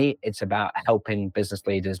 for me, it's about helping business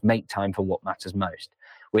leaders make time for what matters most,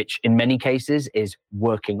 which in many cases is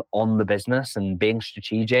working on the business and being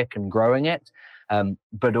strategic and growing it.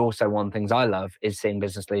 But also one of the things I love is seeing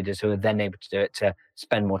business leaders who are then able to do it to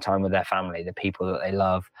spend more time with their family, the people that they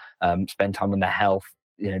love, spend time on their health,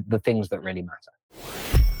 the things that really matter.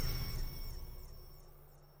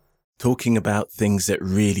 Talking about things that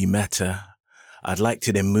really matter, I'd like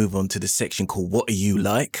to then move on to the section called What Are You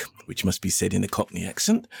Like?, which must be said in a Cockney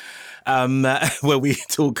accent, where we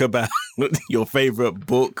talk about your favorite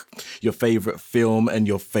book, your favorite film, and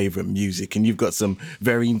your favorite music. And you've got some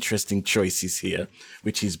very interesting choices here,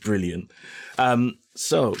 which is brilliant.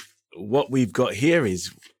 So what we've got here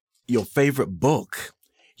is your favorite book.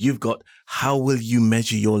 You've got How Will You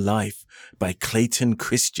Measure Your Life by Clayton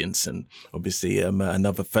Christensen. Obviously,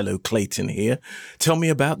 another fellow Clayton here. Tell me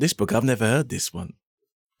about this book. I've never heard this one.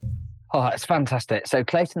 Oh, it's fantastic. So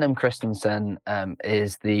Clayton M. Christensen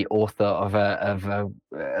is the author of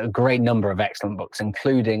a great number of excellent books,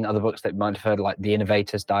 including other books that you might have heard, like The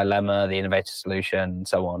Innovator's Dilemma, The Innovator's Solution, and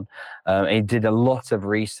so on. He did a lot of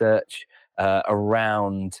research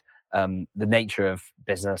around the nature of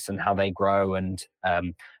business and how they grow, and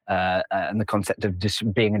the concept of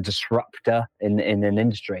being a disruptor in an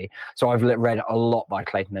industry. So I've read a lot by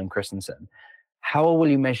Clayton M. Christensen. How Will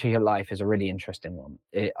You Measure Your Life is a really interesting one.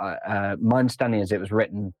 My understanding is it was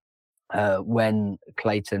written when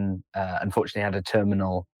Clayton unfortunately had a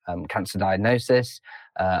terminal cancer diagnosis.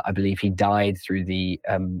 I believe he died through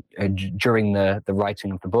during the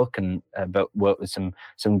writing of the book, and but worked with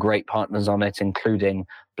some great partners on it, including,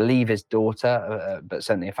 I believe, his daughter, but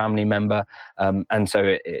certainly a family member. And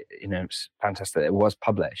so it's fantastic that it was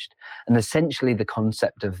published. And essentially, the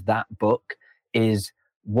concept of that book is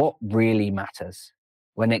what really matters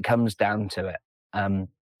when it comes down to it.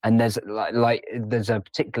 And there's there's a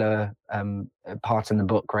particular part in the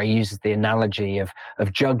book where he uses the analogy of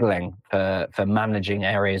juggling for managing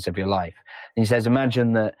areas of your life. And he says,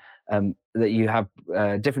 imagine that you have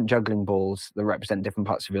different juggling balls that represent different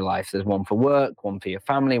parts of your life. There's one for work, one for your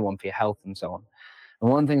family, one for your health, and so on.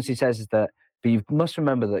 And one of the things he says is that, but you must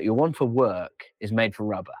remember that your one for work is made for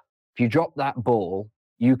rubber. If you drop that ball,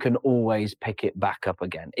 you can always pick it back up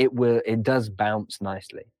again. It does bounce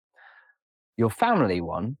nicely. Your family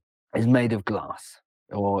one is made of glass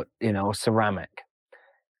or ceramic.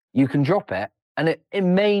 You can drop it and it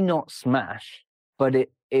may not smash, but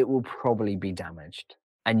it will probably be damaged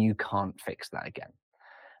and you can't fix that again.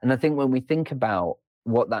 And I think when we think about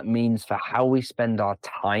what that means for how we spend our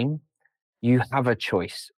time, you have a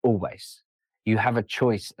choice always. You have a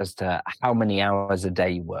choice as to how many hours a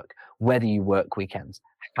day you work, whether you work weekends,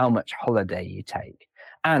 how much holiday you take,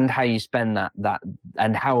 and how you spend that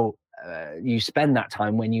and how you spend that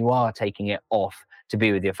time when you are taking it off to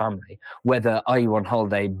be with your family. Whether are you on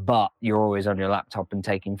holiday but you're always on your laptop and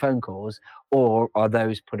taking phone calls, or are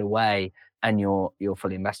those put away and you're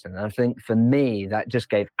fully invested? And I think for me that just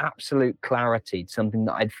gave absolute clarity to something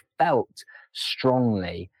that I'd felt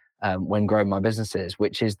strongly when growing my businesses,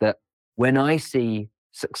 which is that when I see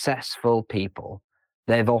successful people,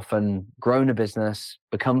 they've often grown a business,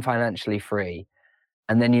 become financially free,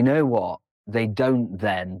 and then they don't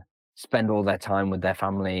then spend all their time with their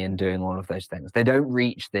family and doing all of those things. They don't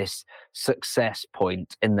reach this success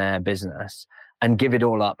point in their business and give it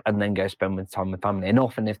all up and then go spend time with family. And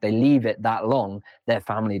often if they leave it that long, their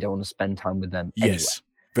family don't want to spend time with them anyway. Yes,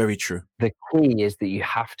 very true. The key is that you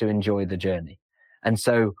have to enjoy the journey. And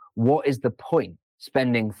so what is the point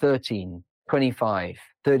spending 13, 25,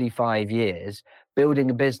 35 years building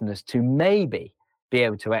a business to maybe be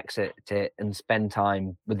able to exit it and spend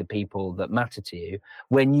time with the people that matter to you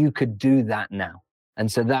when you could do that now? And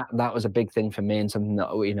so that was a big thing for me, and something that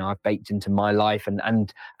I've baked into my life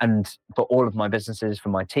and for all of my businesses, for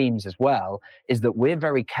my teams as well, is that we're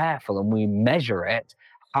very careful and we measure it,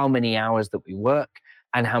 how many hours that we work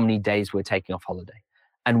and how many days we're taking off holiday.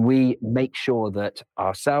 And we make sure that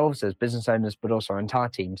ourselves as business owners, but also our entire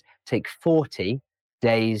teams, take 40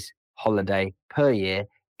 days holiday per year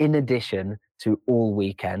in addition to all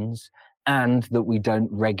weekends, and that we don't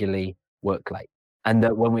regularly work late. And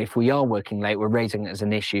that if we are working late, we're raising it as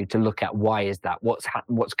an issue to look at why is that,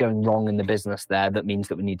 what's going wrong in the business there that means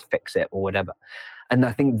that we need to fix it or whatever. And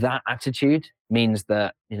I think that attitude means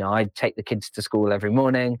that, I take the kids to school every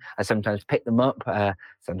morning. I sometimes pick them up,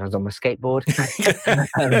 sometimes on my skateboard.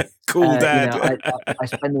 Cool dad. I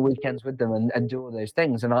spend the weekends with them and do all those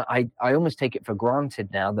things. And I almost take it for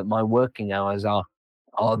granted now that my working hours are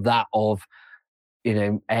that of,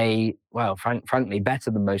 frankly,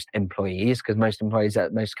 better than most employees, because most employees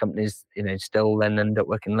at most companies, still then end up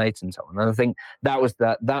working late and so on. And I think that was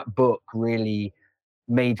that book really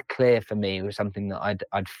made clear for me. It was something that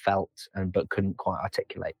I'd felt but couldn't quite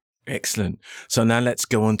articulate. Excellent. So now let's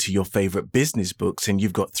go on to your favorite business books. And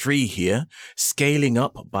you've got 3 here. Scaling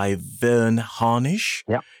Up by Vern Harnish.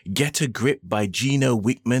 Yep. Get a Grip by Gino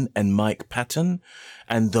Wickman and Mike Patton.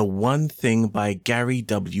 And The One Thing by Gary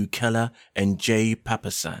W. Keller and Jay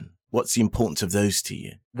Papasan. What's the importance of those to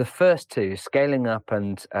you? The first 2, Scaling Up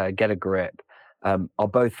and Get a Grip, are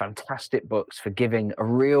both fantastic books for giving a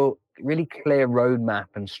really clear roadmap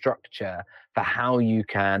and structure for how you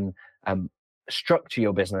can structure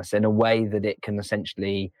your business in a way that it can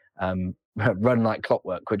essentially run like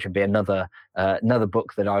clockwork, which would be another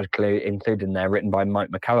book that I would include in there, written by Mike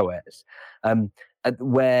McAlliwes,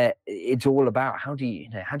 where it's all about how do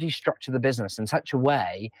you structure the business in such a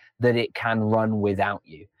way that it can run without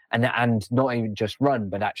you, and not even just run,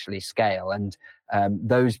 but actually scale. And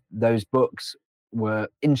those books were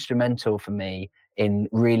instrumental for me in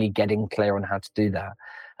really getting clear on how to do that.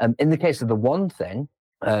 In the case of The One Thing,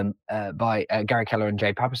 by Gary Keller and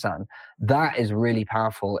Jay Papasan, that is really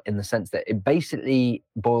powerful in the sense that it basically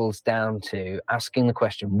boils down to asking the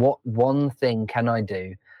question, what one thing can I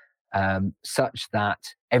do such that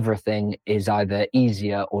everything is either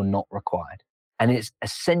easier or not required? And it's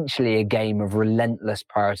essentially a game of relentless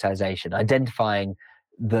prioritization, identifying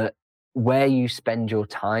that where you spend your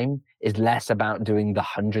time is less about doing the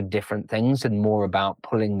 100 different things and more about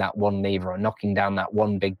pulling that one lever or knocking down that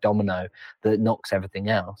one big domino that knocks everything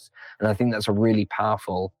else. And I think that's a really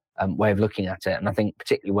powerful way of looking at it. And I think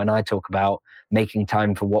particularly when I talk about making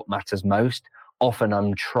time for what matters most, often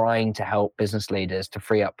I'm trying to help business leaders to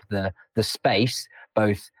free up the space,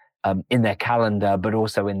 both in their calendar, but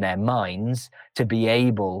also in their minds, to be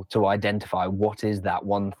able to identify what is that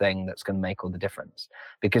one thing that's going to make all the difference.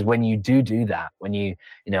 Because when you do that, when you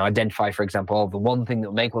identify, for example, the one thing that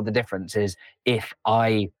will make all the difference is if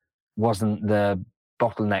I wasn't the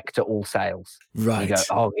bottleneck to all sales. Right. You go,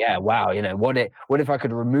 oh yeah, wow. What if I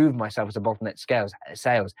could remove myself as a bottleneck to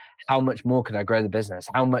sales? How much more could I grow the business?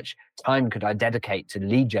 How much time could I dedicate to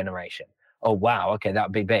lead generation? Oh, wow. Okay, that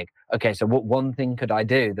would be big. Okay, so what one thing could I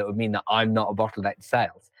do that would mean that I'm not a bottleneck to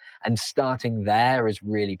sales? And starting there is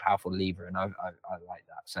really powerful lever, and I like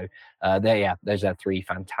that. So those are 3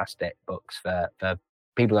 fantastic books for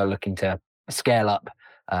people who are looking to scale up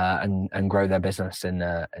and grow their business in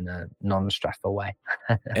a non-stressful way.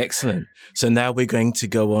 Excellent. So now we're going to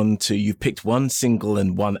go on to, you've picked 1 single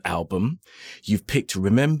and 1 album. You've picked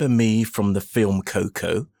Remember Me from the film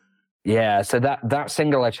Coco. Yeah, so that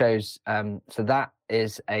single I chose, so that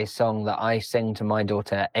is a song that I sing to my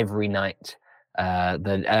daughter every night,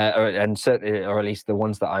 and certainly, or at least the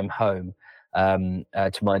ones that I'm home,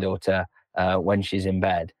 to my daughter when she's in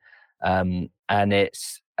bed, and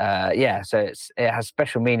it's so it has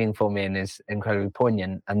special meaning for me and is incredibly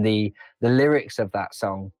poignant. And the lyrics of that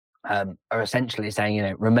song are essentially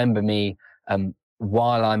saying, remember me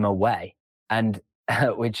while I'm away, and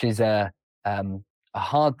which is a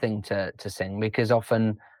hard thing to sing, because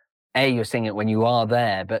often you're singing it when you are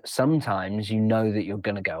there, but sometimes that you're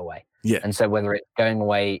going to go away. Yeah. And so whether it's going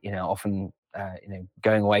away, often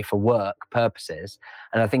going away for work purposes,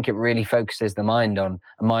 and I think it really focuses the mind on,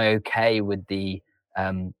 am I okay with the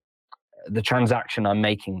transaction I'm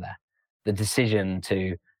making there, the decision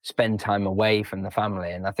to spend time away from the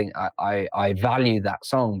family. And I think I value that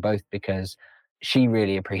song both because she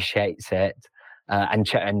really appreciates it and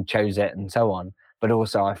chose it and so on, but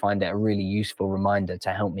also I find it a really useful reminder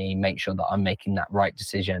to help me make sure that I'm making that right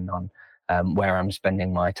decision on where I'm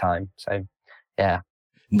spending my time. So, yeah.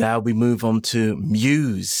 Now we move on to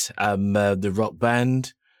Muse, the rock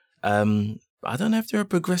band. I don't know if they're a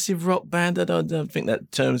progressive rock band. I don't think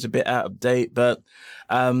that term's a bit out of date, but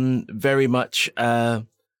very much a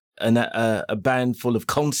band full of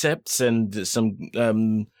concepts and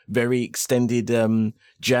some very extended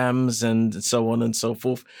jams and so on and so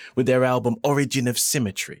forth, with their album Origin of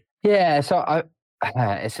Symmetry. Yeah, so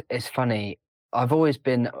it's funny. I've always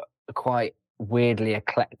been quite weirdly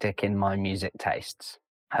eclectic in my music tastes.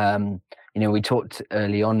 We talked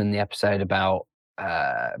early on in the episode about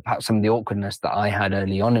perhaps some of the awkwardness that I had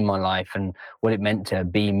early on in my life and what it meant to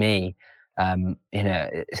be me.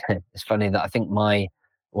 It's funny that I think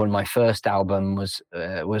one of my first album was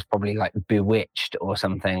probably like Bewitched or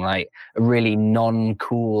something, like a really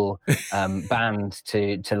non-cool band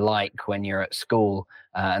to like when you're at school,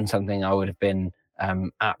 and something I would have been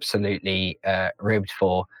absolutely ribbed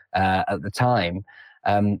for at the time.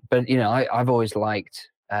 But I've always liked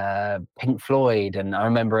Pink Floyd, and I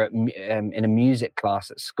remember in a music class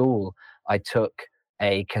at school, I took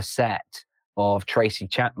a cassette of Tracy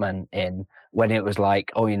Chapman in when it was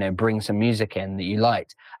like, oh, bring some music in that you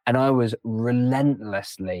liked, and I was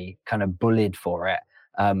relentlessly kind of bullied for it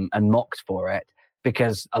and mocked for it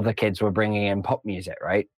because other kids were bringing in pop music,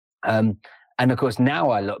 right? And of course,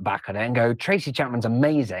 now I look back at it and go, Tracy Chapman's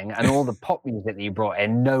amazing, and all the pop music that you brought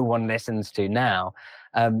in, no one listens to now.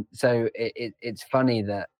 So it's funny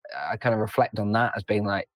that I kind of reflect on that as being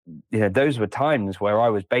like, those were times where I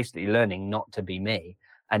was basically learning not to be me,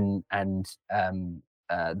 and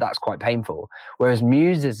that's quite painful. Whereas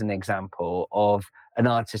Muse is an example of an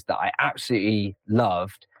artist that I absolutely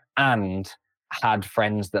loved and had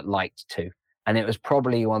friends that liked too. And it was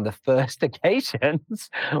probably one of the first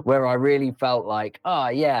occasions where I really felt like, oh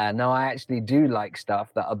yeah, no, I actually do like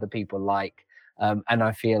stuff that other people like. And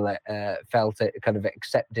I felt it kind of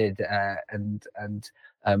accepted and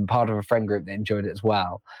part of a friend group that enjoyed it as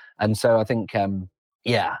well. And so I think, that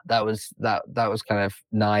was kind of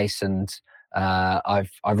nice. And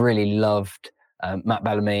I've really loved Matt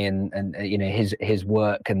Bellamy and his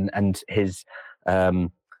work and his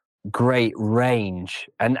great range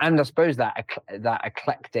and I suppose that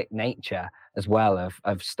eclectic nature as well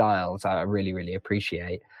of styles I really, really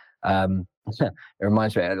appreciate. It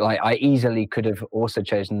reminds me, like, I easily could have also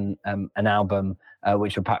chosen an album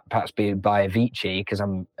which would perhaps be by Avicii, because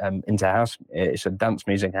I'm into house, it's a dance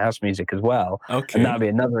music, house music as well. Okay. And that would be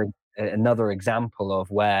another example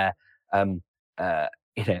of where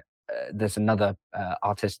there's another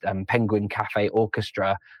artist, Penguin Cafe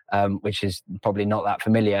Orchestra, which is probably not that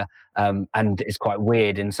familiar, and is quite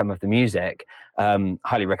weird in some of the music.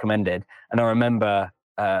 Highly recommended. And I remember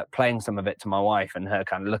playing some of it to my wife, and her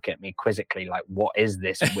kind of look at me quizzically, like, "What is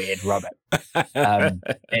this weird rubbish?"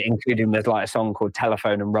 Including there's like a song called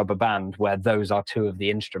 "Telephone and Rubber Band," where those are two of the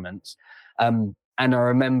instruments. And I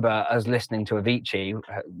remember us listening to Avicii,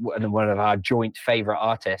 one of our joint favorite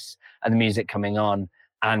artists, and the music coming on,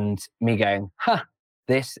 and me going,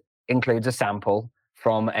 this includes a sample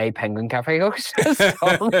from a Penguin Cafe Orchestra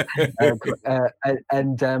song.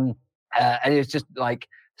 And it's just like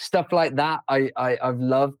stuff like that. I've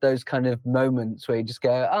loved those kind of moments where you just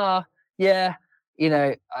go, yeah,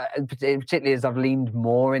 particularly as I've leaned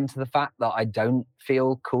more into the fact that I don't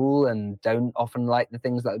feel cool and don't often like the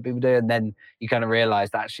things that people do. And then you kind of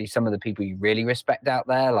realize that actually some of the people you really respect out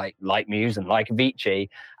there, like Muse and like Avicii,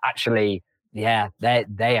 actually, yeah,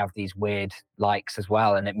 they have these weird likes as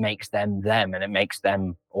well, and it makes them and it makes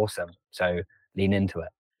them awesome. So lean into it.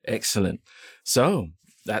 Excellent. So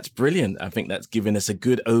that's brilliant. I think that's given us a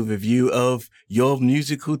good overview of your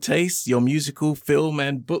musical taste, your musical film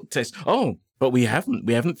and book taste. Oh, but we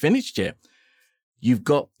haven't finished yet. You've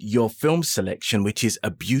got your film selection, which is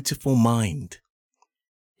A Beautiful Mind.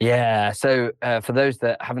 Yeah. So for those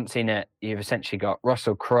that haven't seen it, you've essentially got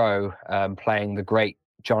Russell Crowe playing the great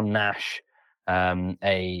John Nash,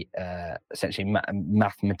 essentially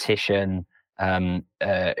mathematician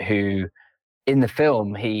who, in the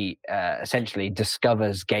film, he essentially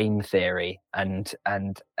discovers game theory, and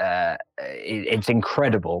it's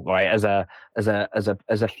incredible, right? As a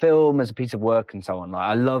film, as a piece of work, and so on. Like,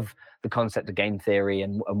 I love the concept of game theory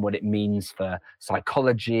and what it means for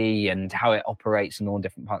psychology and how it operates in all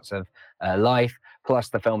different parts of life. Plus,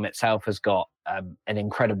 the film itself has got an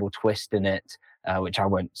incredible twist in it, which I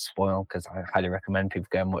won't spoil because I highly recommend people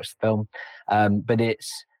go and watch the film. But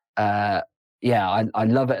it's I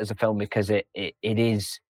love it as a film because it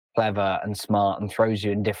is clever and smart and throws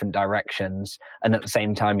you in different directions, and at the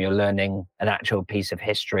same time you're learning an actual piece of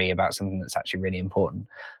history about something that's actually really important.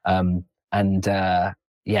 I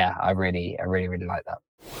really like that.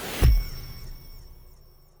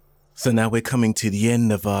 So now we're coming to the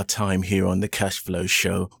end of our time here on the Cash Flow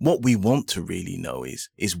Show. What we want to really know is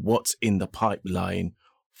what's in the pipeline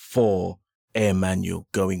for Air Manual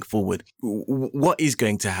going forward. What is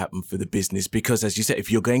going to happen for the business? Because as you said,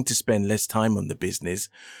 if you're going to spend less time on the business,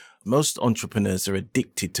 most entrepreneurs are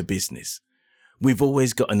addicted to business. We've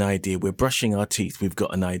always got an idea. We're brushing our teeth. We've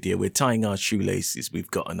got an idea. We're tying our shoelaces.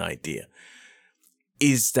 We've got an idea.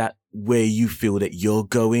 Is that where you feel that you're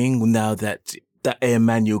going now that Air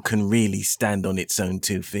Manual can really stand on its own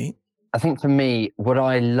 2 feet? I think for me, what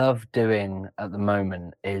I love doing at the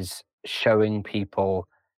moment is showing people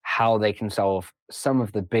how they can solve some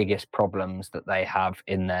of the biggest problems that they have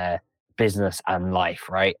in their business and life,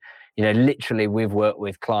 right? Literally, we've worked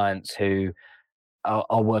with clients who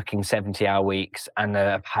are working 70-hour weeks and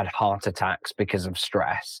have had heart attacks because of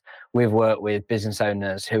stress. We've worked with business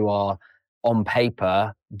owners who are on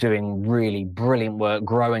paper doing really brilliant work,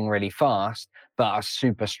 growing really fast, but are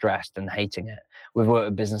super stressed and hating it. We've worked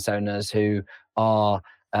with business owners who are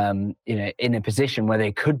in a position where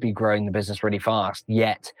they could be growing the business really fast,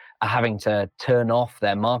 yet are having to turn off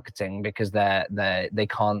their marketing because they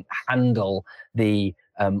can't handle the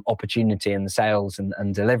opportunity and the sales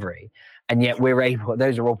and delivery. And yet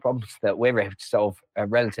those are all problems that we're able to solve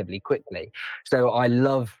relatively quickly. So I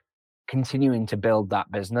love continuing to build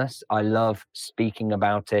that business. I love speaking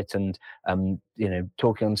about it and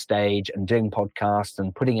talking on stage and doing podcasts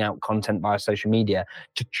and putting out content via social media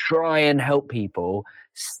to try and help people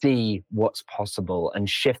see what's possible and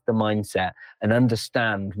shift the mindset and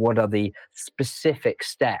understand what are the specific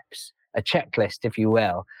steps, a checklist, if you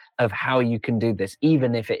will, of how you can do this,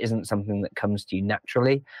 even if it isn't something that comes to you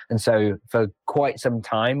naturally. And so for quite some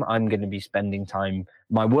time, I'm going to be spending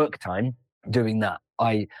my work time, doing that.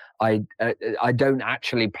 I don't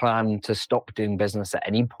actually plan to stop doing business at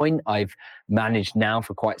any point. I've managed now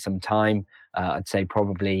for quite some time, I'd say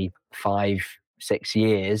probably 5-6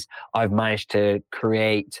 years, I've managed to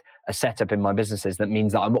create a setup in my businesses that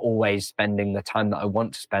means that I'm always spending the time that I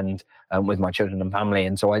want to spend with my children and family.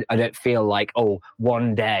 And so I don't feel like,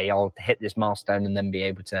 one day I'll hit this milestone and then be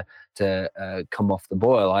able to come off the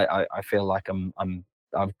boil. I feel like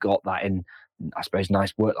I've got that in, I suppose,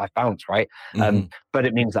 nice work-life balance, right? Mm-hmm. But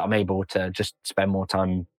it means that I'm able to just spend more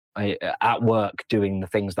time at work doing the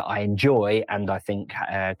things that I enjoy and I think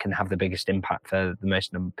can have the biggest impact for the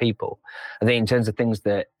most number of people. I think in terms of things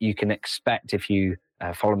that you can expect if you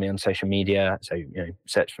follow me on social media, so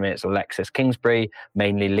search for me, it's Alexis Kingsbury,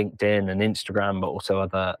 mainly LinkedIn and Instagram, but also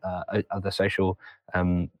other social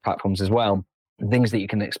platforms as well. Things that you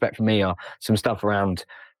can expect from me are some stuff around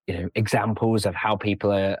examples of how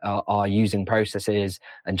people are using processes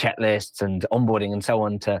and checklists and onboarding and so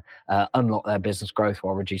on to unlock their business growth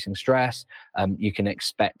while reducing stress. You can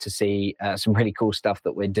expect to see some really cool stuff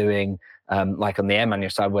that we're doing, like on the Air Manual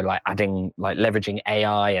side, we're leveraging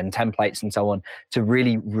AI and templates and so on to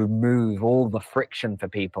really remove all the friction for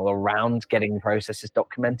people around getting processes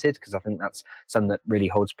documented, because I think that's something that really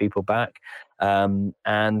holds people back.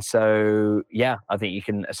 And so, I think you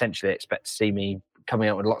can essentially expect to see me coming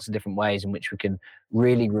up with lots of different ways in which we can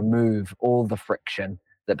really remove all the friction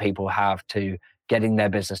that people have to getting their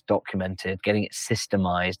business documented, getting it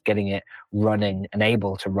systemized, getting it running and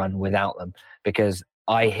able to run without them. Because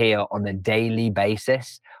I hear on a daily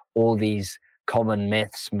basis all these common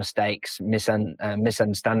myths, mistakes,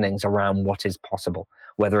 misunderstandings around what is possible.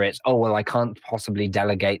 Whether it's, I can't possibly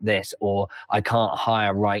delegate this, or I can't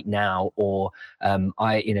hire right now, or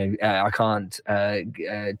I can't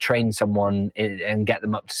train someone and get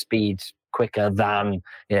them up to speed quicker than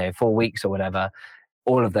 4 weeks or whatever.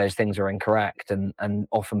 All of those things are incorrect, and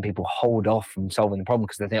often people hold off from solving the problem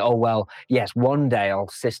because they think, yes, one day I'll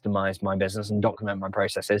systemize my business and document my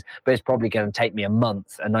processes, but it's probably going to take me a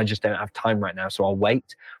month and I just don't have time right now, so I'll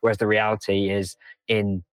wait. Whereas the reality is,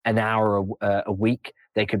 in an hour a week,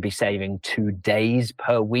 they could be saving 2 days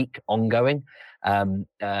per week ongoing.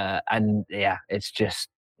 It's just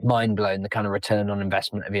mind blowing, the kind of return on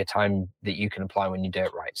investment of your time that you can apply when you do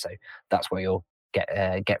it right. So that's where you'll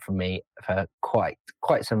get from me for quite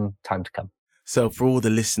some time to come. So for all the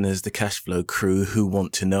listeners, the Cashflow crew who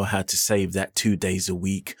want to know how to save that 2 days a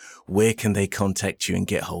week, where can they contact you and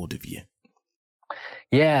get hold of you?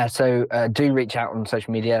 Yeah, so do reach out on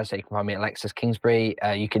social media. So you can find me at Alexis Kingsbury.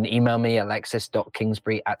 You can email me at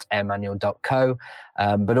alexis.kingsbury@airmanual.co.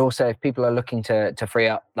 But also, if people are looking to free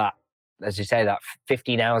up that, as you say, that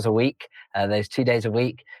 15 hours a week, those 2 days a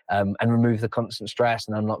week, and remove the constant stress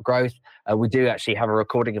and unlock growth, we do actually have a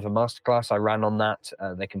recording of a masterclass I ran on that.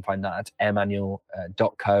 They can find that at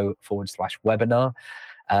airmanual.co/webinar.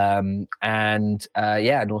 And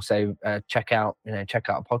also check out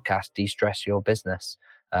our podcast, De-Stress Your Business.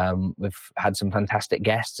 We've had some fantastic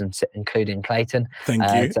guests, including Clayton. Thank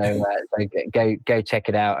you. So go check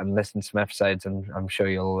it out and listen to some episodes, and I'm sure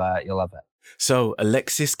you'll love it. So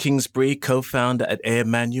Alexis Kingsbury, co-founder at Air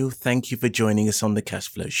Manual, thank you for joining us on the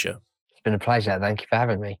Cashflow Show. It's been a pleasure. Thank you for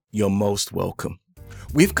having me. You're most welcome.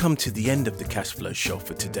 We've come to the end of the Cash Flow Show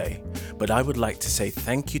for today, but I would like to say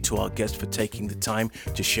thank you to our guests for taking the time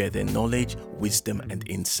to share their knowledge, wisdom, and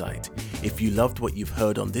insight. If you loved what you've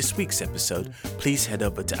heard on this week's episode, please head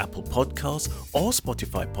over to Apple Podcasts or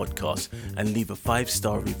Spotify Podcasts and leave a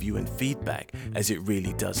 5-star review and feedback, as it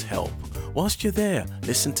really does help. Whilst you're there,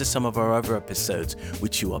 listen to some of our other episodes,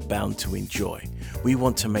 which you are bound to enjoy. We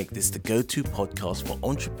want to make this the go-to podcast for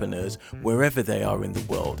entrepreneurs wherever they are in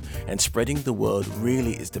the world, and spreading the word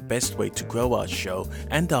really is the best way to grow our show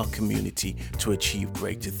and our community to achieve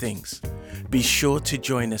greater things. Be sure to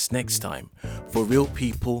join us next time for real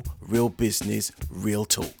people, real business, real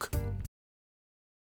talk.